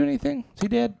he ever do anything? Is he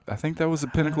dead? I think that was the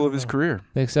pinnacle of his career.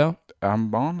 Think so? I'm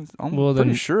Well, pretty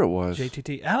then- sure it was.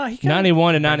 JTT. Ah, he kinda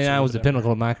 91 to branches 99 was the over there.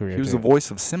 pinnacle of my career. He was too. the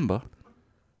voice of Simba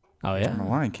Oh, yeah? from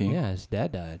The Lion King. Yeah, his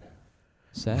dad died.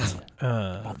 Sad.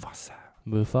 Mufasa.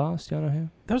 Mufasa, y'all know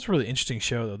him? That was a really interesting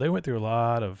show, though. They went through a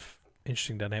lot of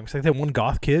interesting dynamics. Like that one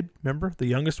goth kid, remember? The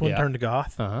youngest one Yeah. turned to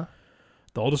goth. Uh-huh.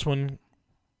 The oldest one,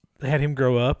 they had him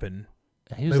grow up and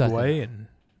He was move like away. And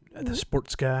the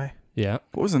sports guy. Yeah.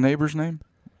 What was the neighbor's name?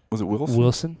 Was it Wilson?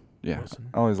 Wilson. Yeah. Wilson.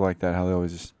 I always liked that, how they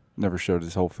always just never showed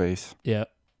his whole face. Yeah.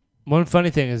 One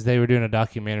funny thing is they were doing a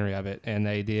documentary of it, and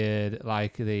they did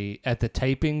like at the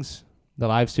tapings, the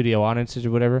live studio audiences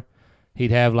or whatever,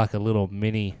 he'd have like a little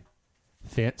mini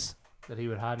fence that he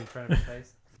would hide in front of his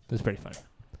face. It was pretty funny.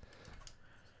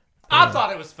 I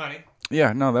thought it was funny.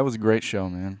 Yeah, no, that was a great show,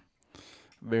 man.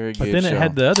 Very But good then show. it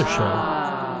had the other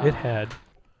show. It had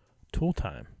Tool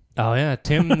Time. Oh yeah,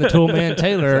 Tim the Toolman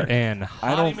Taylor and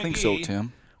I don't Hottie think so, McGee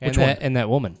Tim. And Which one? and that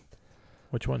woman.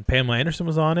 Which one? Pamela Anderson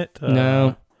was on it?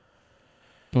 No.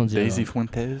 Daisy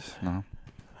Fuentes? No.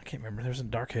 I can't remember. There's a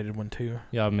dark-headed one, too.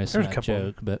 Y'all missed There's a my couple of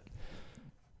joke, but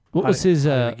what was his?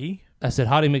 Hottie McGee? I said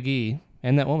Hottie McGee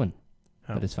and that woman,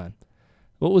 Oh. but it's fine.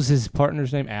 What was his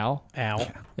partner's name? Al.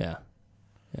 Al. Yeah.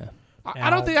 I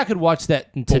Al don't think I could watch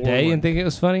that today Borland. and think it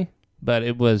was funny, but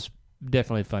it was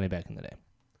definitely funny back in the day.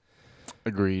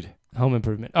 Agreed. Home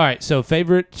Improvement. All right, so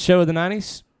favorite show of the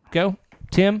 90s? Go.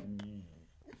 Tim?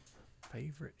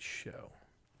 Favorite show.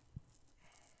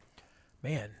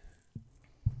 Man.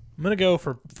 I'm going to go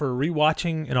for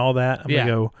rewatching and all that. I'm going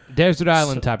to go Desert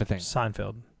Island type of thing.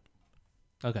 Seinfeld.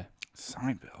 Okay.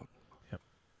 Seinfeld.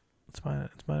 It's my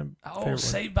Oh, favorite one.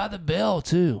 Saved by the Bell,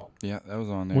 too. Yeah, that was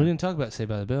on We there. didn't talk about Saved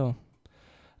by the Bell.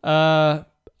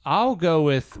 I'll go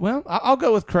with,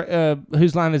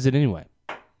 Whose Line Is It Anyway?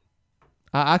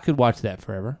 I could watch that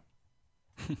forever.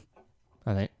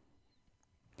 I think.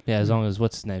 Yeah, as long as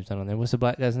what's his name's not on there. What's the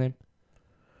black guy's name?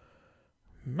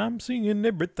 I'm singing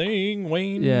everything,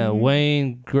 Wayne. Yeah,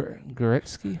 Wayne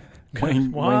Gretzky.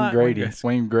 Wayne What? Grady.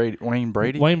 Wayne Wayne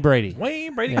Brady. Wayne Brady.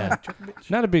 Wayne Brady Yeah. gonna choke a bitch.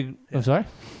 Not a big. I'm sorry.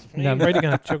 Wayne Brady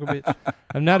gonna choke a bitch.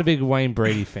 I'm not a big Wayne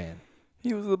Brady fan.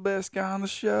 He was the best guy on the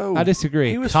show. I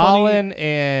disagree. He was Colin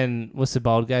and what's the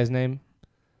bald guy's name?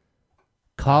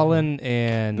 Colin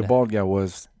and The bald guy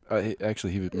was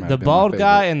actually he might have the been my bald favorite.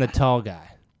 guy and the tall guy.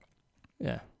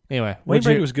 Yeah. Anyway, Wayne what'd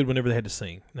Brady you- was good whenever they had to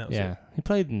sing. That was yeah. it. He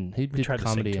played in. He We did tried to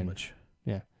comedy sing too and much.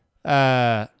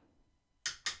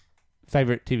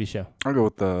 favorite TV show. I'll go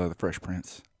with the Fresh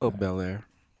Prince of Bel Air.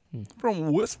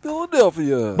 From West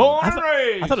Philadelphia. Born and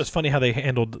raised. I thought it was funny how they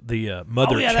handled the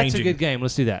mother Oh, yeah, changing. that's a good game.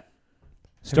 Let's do that.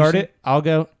 Start it. I'll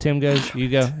go. Tim goes. You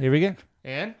go. Here we go.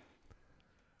 And?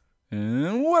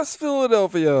 In West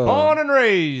Philadelphia. Born and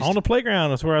raised. On the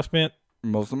playground. That's where I spent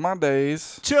Most of my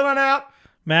days. Chilling out.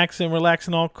 maxing,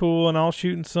 relaxing, all cool, and all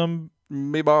shooting some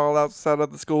B-ball outside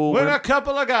of the school. With a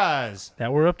couple of guys.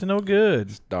 that were up to no good.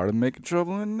 Started making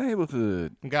trouble in the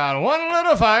neighborhood. Got one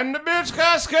little fight and the bitch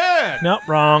got scared. Nope,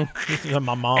 wrong. This is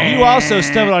my mom. You also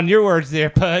stumbled on your words there,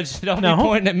 Pudge. Don't No. be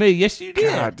pointing at me. Yes, you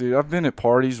did. God, dude, I've been at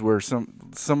parties where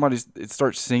somebody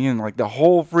starts singing, like the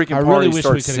whole freaking I party really wish we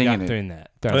starts could have singing got it. through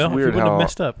that. Well, if you weird wouldn't have how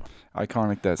messed up.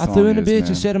 iconic that I song threw in a is, bitch man.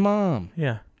 instead of mom.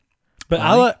 Yeah.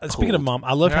 But speaking of cold. mom,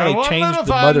 I love how Got they one changed little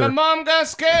the fight and mother. the mom got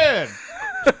scared.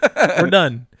 We're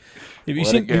done. Have you Let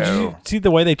seen? it Did you go. see the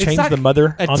way they It's changed like the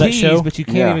mother a on that tease, show? but you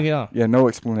can't Yeah. even get off. Yeah, no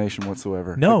explanation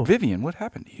whatsoever. No. Like, Vivian, what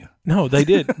happened to you? No, they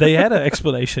did. They had an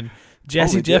explanation.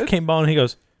 Jazzy they Jeff did? came on and he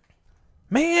goes,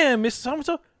 "Man, Miss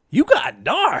So-and-so, you got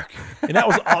dark." And that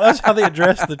was that's how they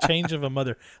addressed the change of a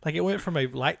mother. Like it went from a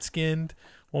light-skinned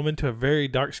woman to a very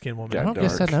dark-skinned woman. I don't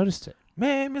guess I noticed it.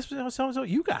 Man, Miss So-and-so,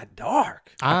 you got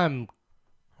dark. I'm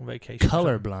On vacation. or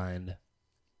something. colorblind.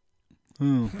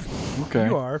 Okay.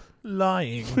 You are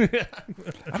lying.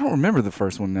 I don't remember the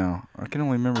first one now. I can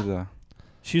only remember the...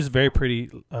 She was very pretty.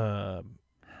 I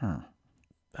don't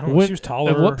know. When- She was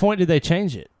taller. At what point did they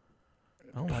change it?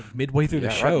 Oh, like midway through the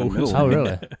Yeah, right show. in the middle. Oh,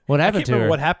 really? What I happened can't to remember her?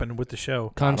 what happened with the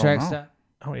show. Contract I don't know. stuff?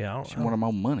 Oh yeah, I She don't wanted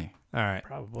know. more money. All right.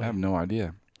 Probably. I have no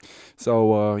idea.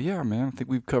 So, yeah, man, I think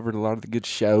we've covered a lot of the good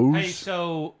shows. Hey,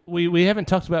 so we haven't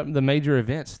talked about the major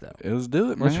events, though. Let's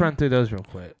do it, man. Let's run through those real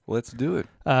quick. Let's do it.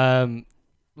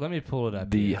 Let me pull it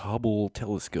up. The here. Hubble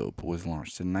telescope was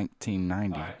launched in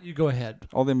 1990. All right, you go ahead.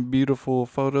 All them beautiful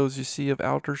photos you see of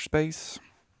outer space,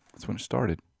 that's when it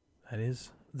started. That is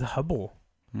the Hubble.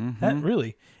 Mm-hmm. That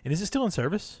really. And is it still in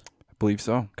service? I believe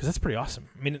so. Because that's pretty awesome.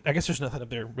 I mean, I guess there's nothing up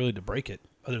there really to break it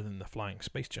other than the flying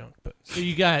space junk. But So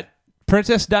you got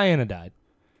Princess Diana died.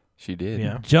 She did.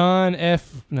 yeah, John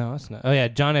F. No, it's not. Oh yeah,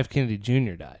 John F. Kennedy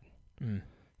Jr. died. Mm.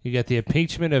 You got the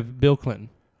impeachment of Bill Clinton.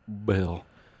 Bill.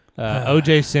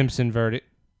 O.J. Simpson verdict.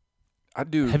 I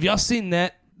do. Have y'all seen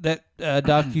that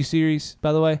docu series?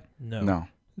 By the way, no.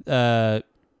 I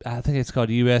think it's called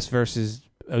U.S. versus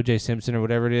O.J. Simpson or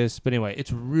whatever it is. But anyway,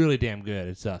 it's really damn good.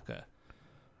 It's like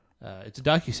it's a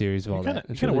docu series of all You're that.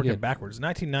 kind It's of really working good. backwards.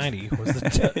 1990 was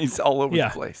the. He's all over Yeah.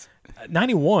 the place.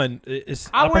 91 is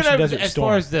I went Operation over Desert as Storm.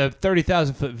 far as the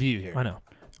 30,000 foot view here. I know,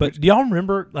 but do y'all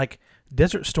remember like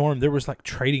Desert Storm? There was like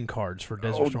trading cards for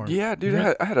Desert Oh, Storm. yeah, dude.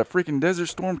 Yeah. I had a freaking Desert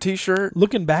Storm t-shirt.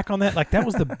 Looking back on that, like that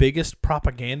was the biggest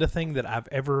propaganda thing that I've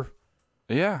ever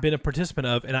Yeah. been a participant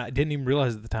of, and I didn't even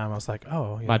realize at the time. I was like,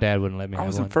 oh, yeah. My dad wouldn't let me I have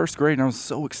was one. in first grade, and I was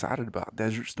so excited about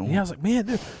Desert Storm. Yeah, I was like, man,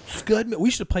 dude, Scud. We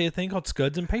should play a thing called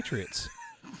Scuds and Patriots.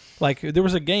 Like there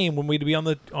was a game when we'd be on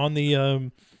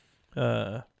the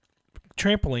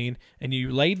trampoline, and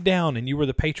you laid down, and you were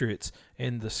the Patriots,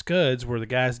 and the Scuds were the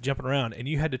guys jumping around, and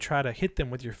you had to try to hit them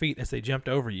with your feet as they jumped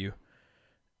over you.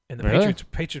 And the Really?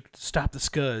 Patriots stopped the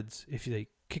Scuds if they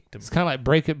kicked them. It's kind of like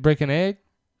break an egg.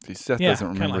 See, Seth Yeah, doesn't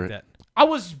kind of remember like it. that. I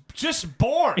was just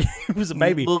born. He was a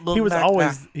baby. He was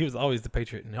always the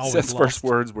Patriot, and always Seth's lost. first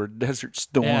words were Desert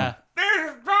Storm. Yeah.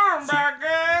 There's a storm back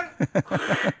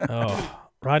then. Oh,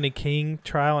 Rodney King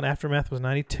trial and aftermath was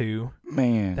 92.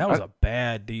 Man, That was a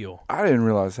bad deal. I didn't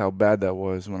realize how bad that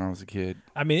was when I was a kid.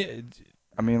 I mean,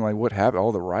 Like what happened?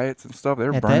 All the riots and stuff. They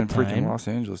were At burning that freaking time. Los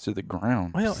Angeles to the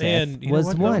ground. well, and you know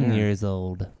what, though? years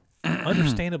old.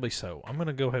 Understandably so. I'm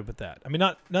gonna go ahead with that. I mean,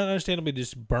 not understandably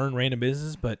just burn random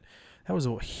businesses, but that was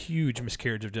a huge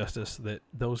miscarriage of justice that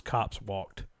those cops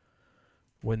walked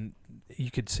when you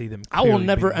could see them. I will clearly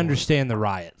never being understand the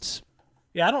riots.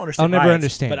 Yeah, I don't understand. I'll never riots,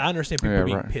 understand. but I understand people Yeah,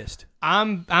 being right. pissed.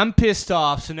 I'm pissed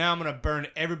off, so now I'm gonna burn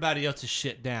everybody else's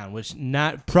shit down. Which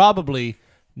probably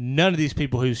none of these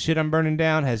people whose shit I'm burning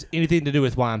down has anything to do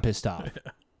with why I'm pissed off.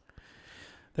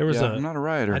 There was I'm not a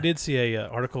rioter. I did see a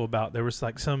article about there was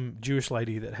like some Jewish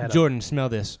lady that had Jordan, smell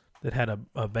this.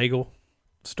 a bagel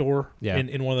store Yeah.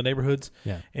 in one of the neighborhoods.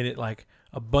 Yeah. And it like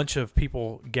a bunch of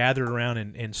people gathered around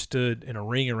and stood in a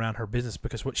ring around her business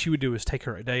because what she would do is take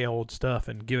her day-old stuff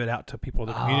and give it out to people in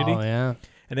the community. Oh yeah.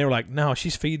 And they were like, no,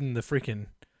 she's feeding the freaking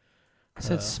I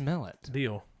said smell it.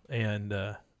 deal. And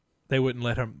they wouldn't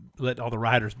let all the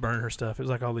rioters burn her stuff. It was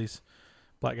like all these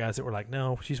black guys that were like,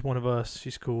 no, she's one of us.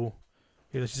 She's cool.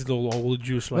 You know, she's a little old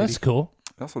Jewish lady. That's cool.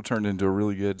 It also turned into a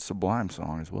really good Sublime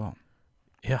song as well.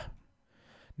 Yeah.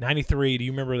 93. Do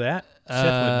you remember that? Seth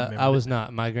wouldn't remember I was it.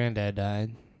 not. My granddad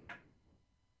died.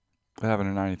 What happened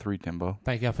in '93, Timbo?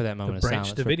 Thank y'all for that The moment of Branch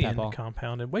silence. for Davidian Papaw.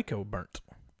 compound in Waco burnt.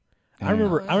 I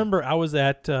remember I was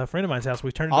at a friend of mine's house.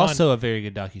 We turned it on. Also a very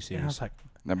good And I docuseries. was like,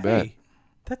 I bet. hey,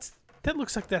 that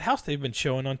looks like that house they've been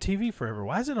showing on TV forever.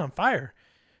 Why is it on fire?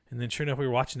 And then sure enough, we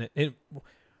were watching it.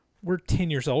 We're 10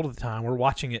 years old at the time. We're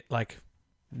watching it like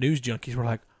news junkies. We're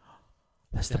like,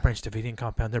 that's the Branch Davidian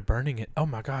compound. They're burning it. Oh,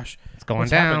 my gosh. It's going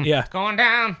What's down. happened? Yeah. It's going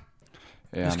down.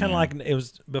 Yeah, It's kind of like it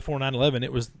was before 9/11.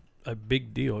 It was a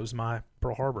big deal. It was my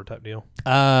Pearl Harbor type deal.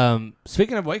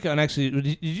 Speaking of Waco, and actually,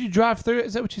 did you drive through it?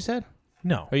 Is that what you said?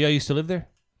 No. Or y'all used to live there?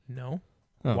 No.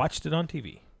 Oh. Watched it on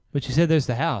TV. But you said there's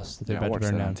the house that they're Yeah, I about to watched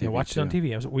burn that on down. TV. I watched it on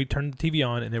TV. We turned the TV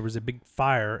on, and there was a big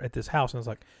fire at this house. And I was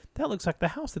like, that looks like the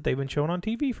house that they've been showing on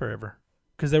TV forever.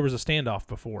 Because there was a standoff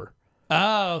before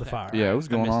Oh, the okay. fire. Yeah, it was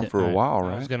going missed on it. for a All right. while,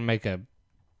 I was right? going to make a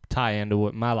tie-in to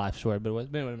what my life story, but it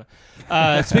wasn't. Anyway,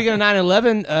 speaking of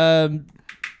 9/11,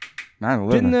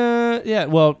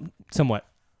 9/11. somewhat.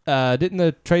 Didn't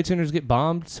the trade centers get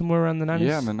bombed somewhere around the 90s?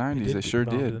 Yeah, in the 90s, they get sure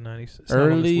bombed in did. The 90s. It's not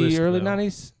on this list, early though.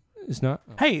 90s? It's not?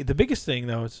 Hey, the biggest thing,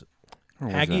 though, is Where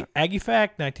was Aggie that?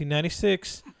 Fact,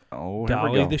 1996. Oh, here we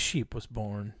Dolly go. the sheep was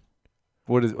born.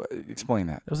 What is? Explain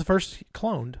that. That was the first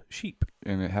cloned sheep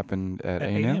And it happened at at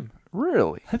A&M? A&M.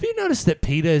 Really? Have you noticed that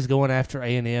PETA is going after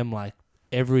A&M like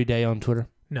every day on Twitter?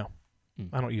 No. Hmm.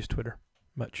 I don't use Twitter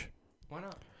much. Why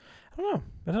not? I don't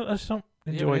know. I just don't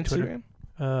You enjoy have Twitter.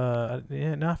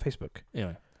 Instagram? No, Facebook.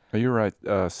 Anyway. Oh, you're right,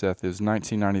 Seth. It was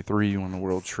 1993 when the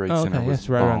World Trade Oh, okay, Center was that's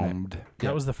right around there. bombed. Yeah.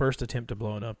 That was the first attempt to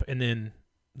blow it up, and then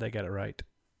they got it right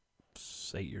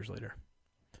 8 years later.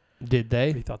 Did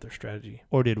They they? thought their strategy.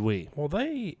 Or did we? Well, that's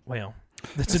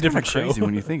It's a different kinda crazy show.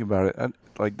 when you think about it.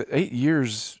 Like the 8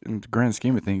 years in the grand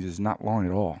scheme of things is not long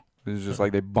at all. It was just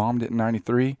like they bombed it in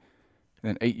 '93, and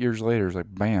then 8 years later, it's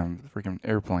like bam, freaking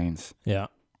airplanes. Yeah.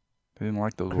 They didn't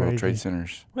like those World Trade Crazy.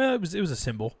 Centers. Well, it was a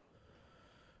symbol.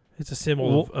 It's a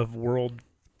symbol of world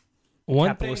One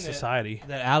capitalist thing society.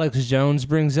 that Alex Jones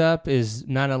brings up is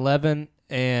 9/11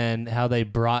 and how they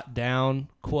brought down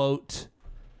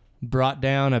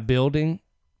a building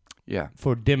Yeah,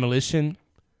 for demolition.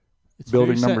 It's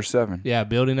building very number 7. Yeah,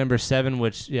 building number 7,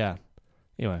 which, yeah.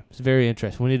 Anyway, it's very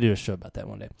interesting. We need to do a show about that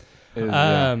one day. It is,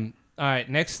 yeah. All right,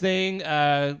 next thing,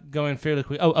 going fairly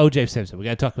quick. Oh, O.J. Simpson. We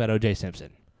got to talk about O.J.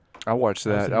 Simpson. I watched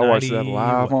That was that. in I watched that 90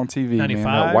 live on TV, man. 95?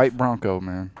 That white Bronco,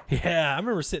 man. Yeah, I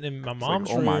remember sitting in my It's mom's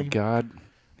like, oh room my God,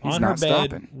 he's on her not bed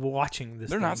stopping. watching this.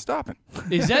 They're thing. not stopping.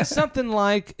 Is that something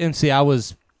like, and see, I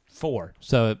was 4,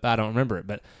 so I don't remember it,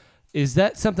 but is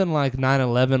that something like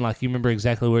 9/11, like you remember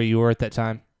exactly where you were at that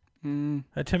time? To me,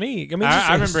 I mean, it's just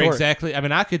I remember historic. exactly. I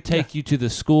mean, I could take you to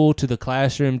the school, to the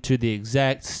classroom, to the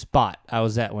exact spot I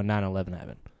was at when 9/11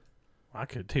 happened. I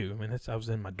could too. I mean, I was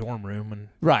in my dorm room and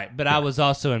Right, but I was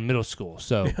also in middle school,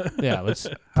 so yeah, let's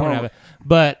point out.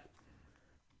 But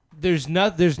there's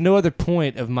no other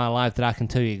point of my life that I can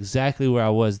tell you exactly where I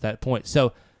was at that point.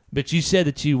 So, but you said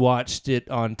that you watched it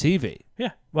on TV.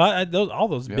 yeah. Well, all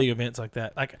those Yep. big events like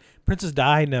that, like Princess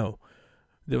Di, no,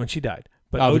 that when she died,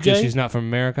 but Oh, because OJ, she's not from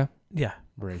America. yeah,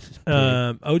 Racist.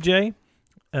 OJ,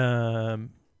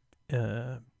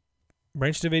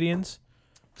 Branch Davidians.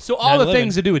 So all the 9/11.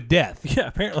 things to do with death. Yeah,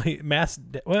 apparently well,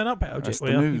 not OJ. That's the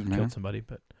Well, news, he man. killed somebody,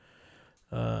 but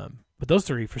those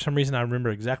three, for some reason, I remember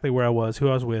exactly where I was, who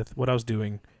I was with, what I was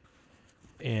doing,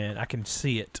 and I can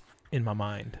see it in my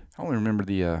mind. I only remember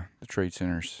the trade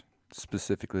centers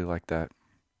specifically like that.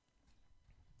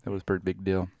 That was a pretty big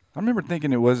deal. I remember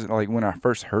thinking it wasn't like when I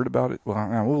first heard about it.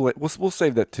 Well, we'll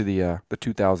save that to the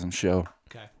 2000 show.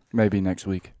 Okay. Maybe next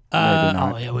week. Maybe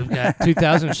not. Oh yeah, we've got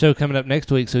 2000 show coming up next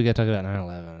week, so we got to talk about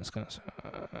 9/11. It's gonna. Oh,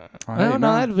 I hey, don't know.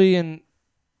 man. That'd be in.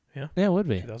 Yeah. Yeah, it would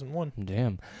be. 2001.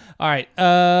 Damn. All right.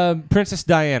 Princess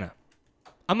Diana.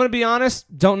 I'm gonna be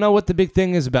honest. Don't know what the big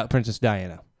thing is about Princess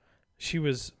Diana. She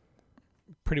was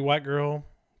a pretty white girl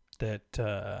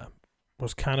that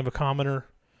was kind of a commoner.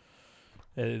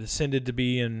 It ascended to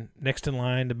be next in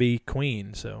line to be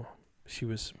queen, so she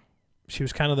was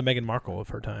kind of the Meghan Markle of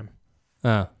her time.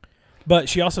 But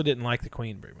she also didn't like the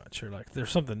queen very much, or like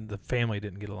there's something the family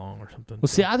didn't get along or something. Well,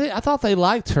 see, I thought they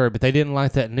liked her, but they didn't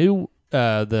like that new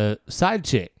the side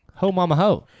chick, Ho Mama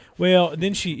Ho. Well,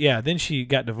 then she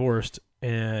got divorced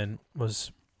and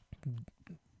was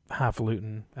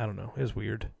highfalutin. I don't know. It was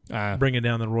weird. Bringing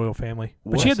down the royal family.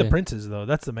 But she had the princes, though.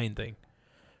 That's the main thing.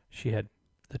 She had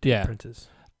the two princes.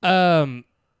 And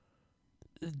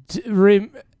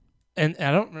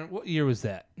I don't remember, what year was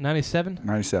that? 97?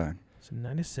 97. So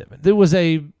 97. There was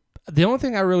the only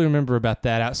thing I really remember about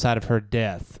that outside of her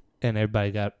death, and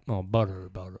everybody got butter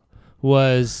about it,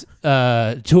 was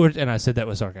George, and I said that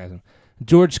with sarcasm,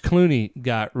 George Clooney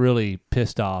got really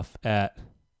pissed off at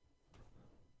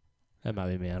That might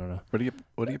be me. I don't know. What do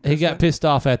you? He got pissed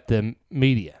off at the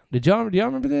media. Do y'all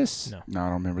remember this? No, I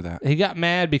don't remember that. He got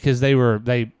mad because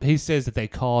he says that they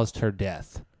caused her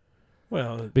death.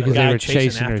 Well, because they were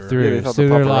chasing her through. Yeah, they thought so the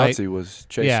they're paparazzi like, was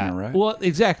chasing her, right? Well,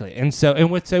 exactly. And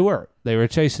which they were. They were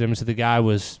chasing him. So the guy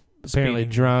was apparently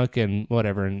drunk and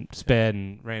whatever and sped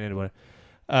and ran into whatever.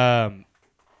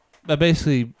 I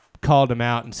basically called him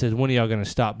out and said, when are y'all going to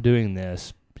stop doing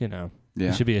this? You know,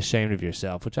 you should be ashamed of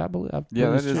yourself, which I believe.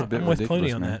 That is a bit I'm with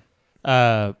ridiculous, Clooney on man.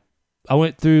 that. I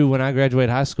went through, when I graduated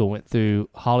high school, went through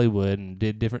Hollywood and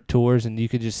did different tours, and you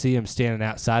could just see him standing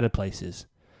outside of places.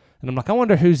 And I'm like, I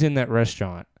wonder who's in that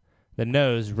restaurant that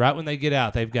knows right when they get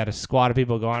out, they've got a squad of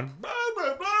people going, blah,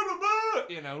 blah, blah, blah, blah.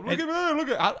 You know, look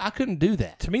at. I couldn't do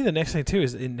that. To me, the next thing, too,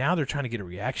 is now they're trying to get a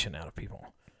reaction out of people.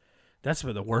 That's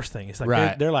the worst thing. It's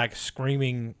like they're like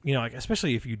screaming, you know, like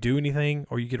especially if you do anything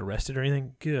or you get arrested or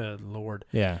anything. Good Lord.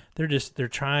 Yeah. They're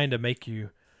trying to make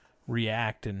you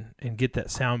react and get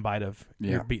that sound bite of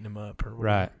you're beating them up or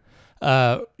whatever.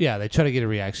 Right. They try to get a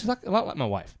reaction. It's a lot like my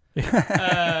wife.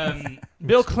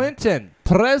 Bill Clinton,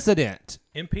 president.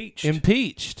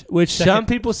 Impeached, which some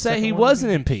people say he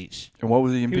wasn't impeached. And what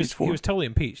was he impeached for? He was totally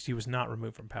impeached. He was not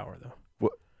removed from power, though.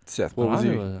 Seth, what was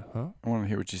he? I want to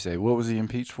hear what you say. What was he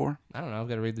impeached for? I don't know. I've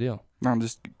got to read the deal. No,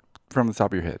 just from the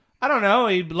top of your head. I don't know.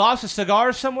 He lost a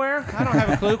cigar somewhere. I don't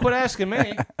have a clue. Quit asking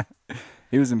me.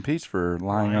 He was impeached for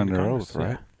lying under oath,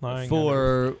 right?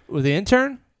 With the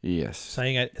intern? Yes.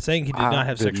 Saying he did not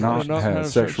have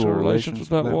sexual relations with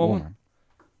that woman.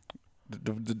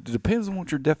 Depends on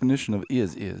what your definition of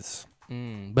is.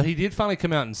 But he did finally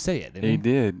come out and say it, didn't he? He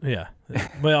did. Yeah.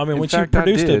 Well, I mean, when she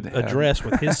produced a dress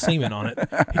with his semen on it,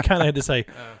 he kind of had to say,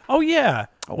 oh, yeah,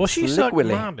 well, she sucked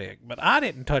my dick, but I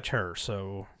didn't touch her,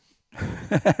 so.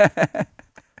 that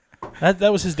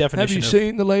was his definition. Have you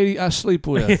seen the lady I sleep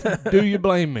with? Do you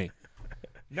blame me?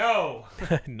 No.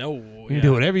 No. You can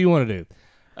do whatever you want to do.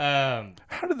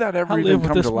 How did that ever even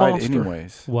come to light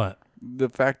anyways? What? The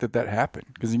fact that happened,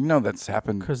 because that's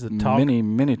happened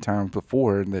many times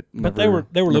before, and but they were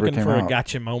looking for a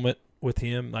gotcha moment with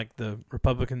him. Like the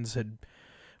Republicans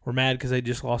were mad because they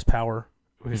just lost power.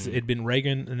 It'd been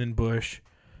Reagan and then Bush,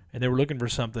 and they were looking for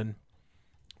something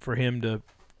for him to.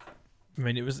 I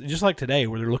mean, it was just like today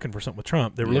where they're looking for something with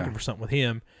Trump. They were looking for something with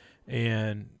him,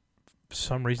 and for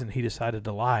some reason he decided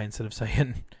to lie instead of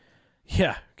saying,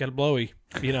 "Yeah, got a blowy,"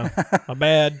 my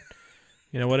bad.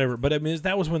 Whatever. But I mean,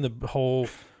 that was when the whole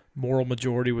moral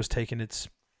majority was taking its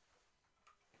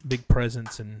big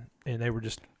presence, and they were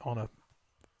just on a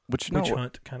witch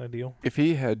hunt kind of deal. If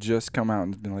he had just come out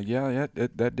and been like,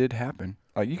 that did happen.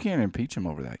 Like, you can't impeach him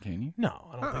over that, can you? No,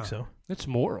 I don't think so. It's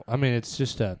moral. I mean, it's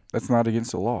just that's not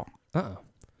against the law.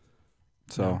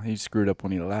 So he screwed up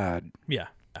when he lied. Yeah.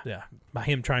 By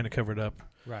him trying to cover it up.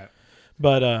 Right.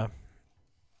 But,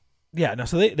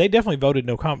 so they definitely voted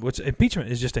no confidence.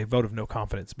 Impeachment is just a vote of no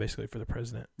confidence, basically, for the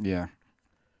president. Yeah.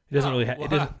 It doesn't really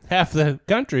half the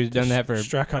country's done that for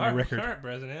strike on your record. Current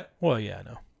president. Well, yeah, I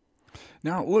know.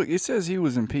 Now, look, it says he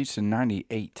was impeached in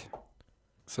 98.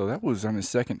 So that was on his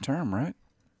second term, right?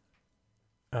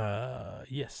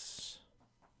 Yes.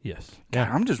 God,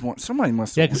 I'm just somebody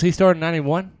must have... Yeah, because he started in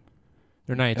 91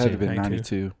 or 92. It had to have been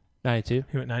 92. 92?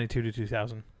 He went 92 to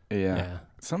 2000. Yeah.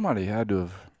 Somebody had to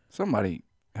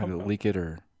leak it,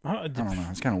 or I don't know.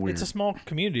 It's kind of weird. It's a small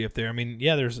community up there. I mean,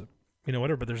 yeah, there's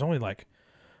whatever, but there's only like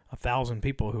 1,000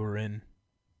 people who are in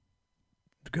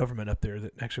the government up there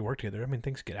that actually work together. I mean,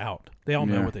 things get out. They all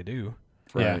know what they do.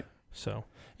 Right. Yeah. So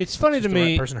it's funny to me.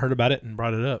 The right person heard about it and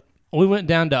brought it up. We went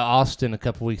down to Austin a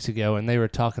couple weeks ago, and they were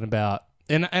talking about,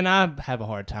 and I have a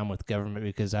hard time with government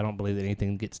because I don't believe that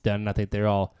anything gets done. And I think they're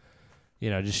all,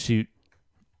 just shoot.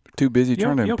 Too busy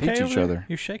trying to impeach each other.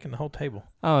 You're shaking the whole table.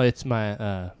 Oh, it's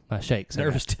my shakes.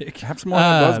 Nervous tick. Have some more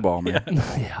of that buzzball, man.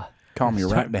 Yeah. Calm you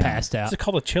right down. Passed out. It's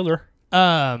called a chiller.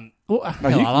 I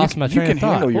lost my train of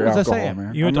thought. Handle your what was alcohol, I saying?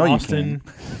 man. You went to Austin.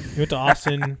 You went to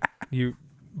Austin. You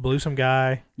blew some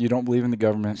guy. You don't believe in the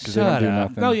government because they don't do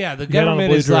nothing. No, yeah, the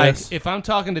government is like, if I'm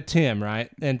talking to Tim, right,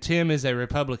 and Tim is a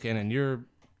Republican, and you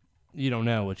don't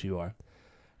know what you are.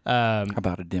 How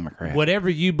about a Democrat? Whatever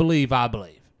you believe, I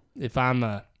believe. If I'm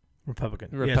a Republican.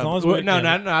 Yeah, as long as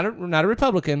not a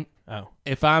Republican. Oh.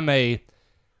 If I'm a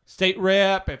state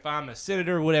rep, if I'm a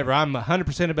senator, whatever, I'm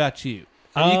 100% about you.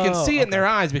 And you can see it in their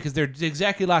eyes because they're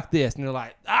exactly like this, and they're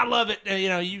like, "I love it."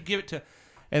 And, you give it to,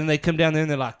 and they come down there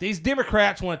and they're like, "These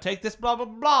Democrats want to take this, blah blah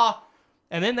blah,"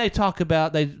 and then they talk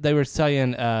about they were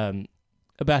saying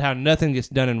about how nothing gets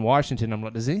done in Washington. I'm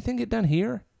like, does anything get done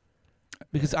here?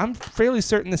 Because I'm fairly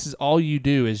certain this is all you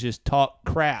do is just talk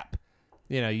crap.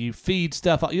 You feed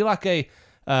stuff. You're like a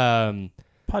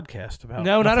podcast about.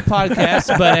 No, not a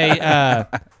podcast,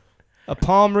 but a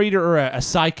palm reader or a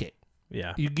psychic.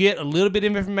 Yeah. You get a little bit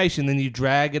of information, then you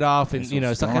drag it off, and That's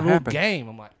it's like a what's little gonna happen. game.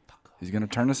 I'm like, fuck off. He's going to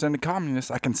turn us into communists.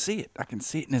 I can see it. I can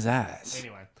see it in his eyes.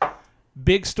 Anyway,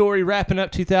 big story wrapping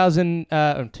up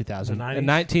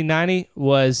 1990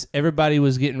 was everybody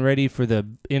was getting ready for the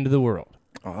end of the world.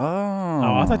 Oh,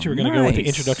 I thought you were going to go with the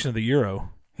introduction of the euro,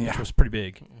 which Yeah. was pretty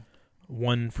big.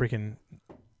 One freaking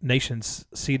nation's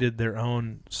ceded their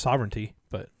own sovereignty,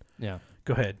 but Yeah.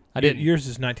 go ahead. I didn't. Yours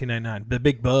is 1999. The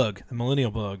big bug, the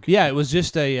millennial bug. Yeah, it was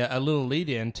just a little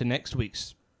lead-in to next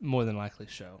week's more than likely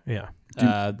show. Yeah.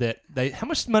 That they how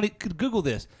much money? Could Google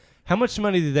this. How much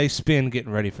money did they spend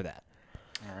getting ready for that?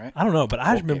 All right. I don't know, but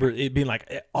I just remember it being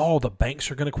like all the banks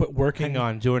are going to quit working. Hang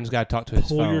on, Jordan's got to talk to his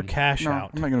Pull phone. your cash No,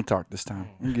 out. I'm not going to talk this time.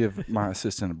 I'm going to give my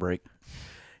assistant a break.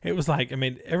 It was like, I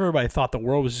mean, everybody thought the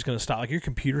world was just going to stop. Like, your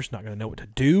computer's not going to know what to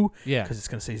do. Yeah. Because it's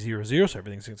going to say 00, so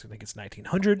everything's going to think it's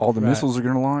 1900. All the missiles are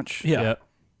going to launch. Yeah. Yep.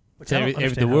 Which I don't the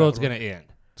understand how world's that going to end.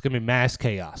 It's going to be mass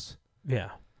chaos. Yeah.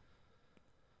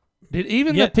 Did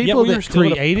even Yet- the yet people we were that still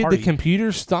at a created the party.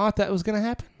 computers thought that was going to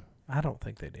happen? I don't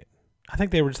think they did. I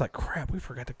think they were just like, crap, we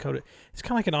forgot to code it. It's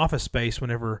kind of like an Office Space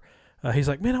whenever he's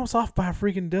like, man, I was off by a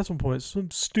freaking decimal point. Some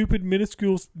stupid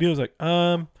minuscule deal. I was like,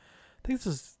 I think this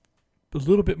is a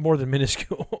little bit more than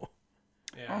minuscule.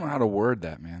 I don't know how to word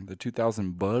that, man. The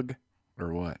 2000 bug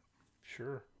or what?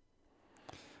 Sure.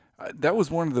 That was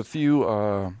one of the few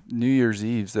New Year's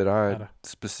Eves that I Gotta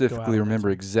specifically go out remember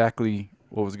and- exactly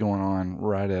what was going on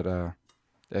right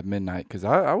at midnight because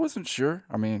I wasn't sure.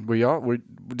 I mean,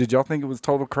 did y'all think it was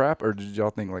total crap or did y'all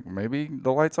think like maybe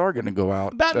the lights are going to go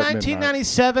out? About at midnight?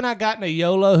 1997, I got in a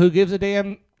YOLO who gives a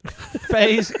damn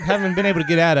phase. Haven't been able to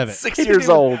get out of it. 6 years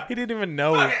old. He didn't even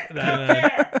know.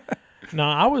 No,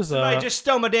 I was Somebody just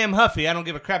stole my damn Huffy. I don't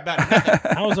give a crap about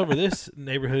nothing. I was over this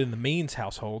neighborhood in the Means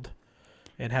household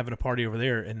and having a party over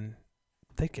there, and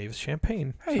they gave us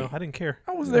champagne. Hey, so I didn't care.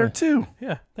 I was there too.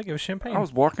 Yeah, they gave us champagne. I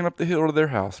was walking up the hill to their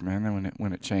house, man. Then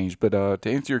when it changed, but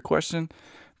to answer your question,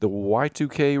 the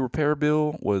Y2K repair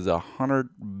bill was $100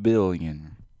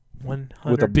 billion.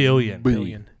 100 with a billion.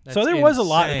 billion. That's So there was a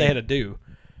lot that they insane. had to do,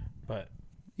 but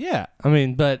Yeah, I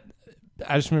mean, but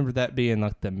I just remember that being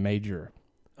like the major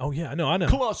oh yeah, I know.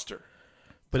 cluster.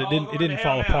 But it didn't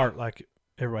fall apart like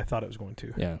everybody thought it was going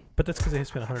to. Yeah, But that's because they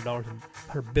spent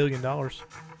 $100 billion.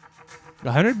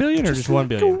 $100 billion or just $1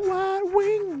 billion?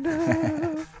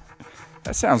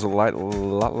 That sounds a lot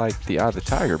like the Eye of the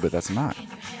Tiger, but that's not.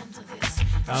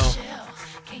 Oh,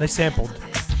 they sampled.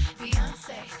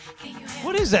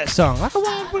 What is that song? Like a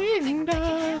wild wind.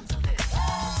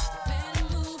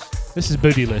 This is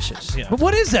Bootylicious. Yeah. But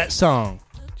what is that song?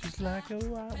 Just like a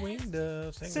white winged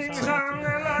dove. Sing Sing a a song. song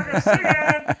like a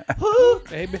singing. Who,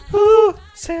 baby, who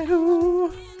said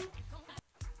who?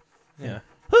 Yeah.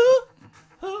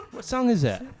 What song is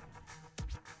that?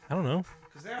 I don't know.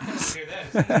 Because they're going to hear that.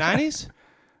 Is it in the 90s?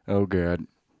 Oh God.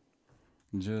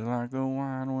 Just like the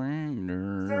white winged.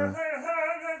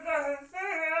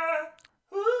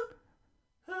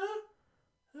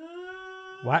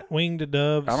 White winged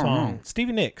dove I don't song. know.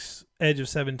 Stevie Nicks, Edge of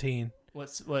 17, What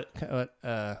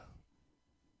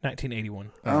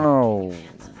 1981. Oh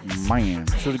man,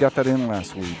 should have got that in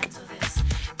last week.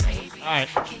 all right.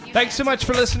 Thanks so much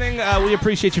for listening. We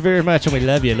appreciate you very much, and we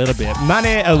love you a little bit.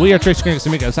 We are Tres Gringos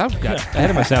Amigos. I got ahead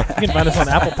of myself. You can find us on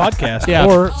Apple Podcasts Yeah.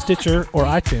 or Stitcher or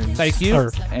iTunes. Thank you.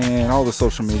 Or And all the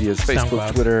social medias, Facebook,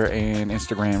 SoundCloud. Twitter, and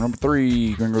Instagram. Number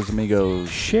 3, Gringos Amigos.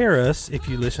 share us if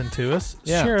you listen to us.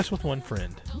 Yeah. Share us with one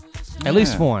friend. At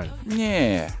least one.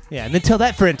 Yeah. Yeah, and then tell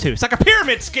that friend, too. It's like a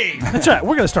pyramid scheme. That's right.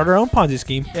 We're going to start our own Ponzi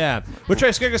scheme. Yeah. We're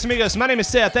Tres Gringos Amigos. My name is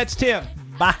Seth. That's Tim.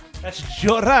 Bye. That's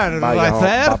Jordan Bye, right y'all.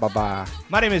 there. Bye, bye, bye.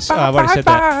 My name is... I already said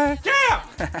that.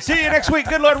 Yeah. See you next week.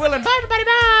 Good Lord willing. Bye, everybody.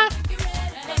 Bye.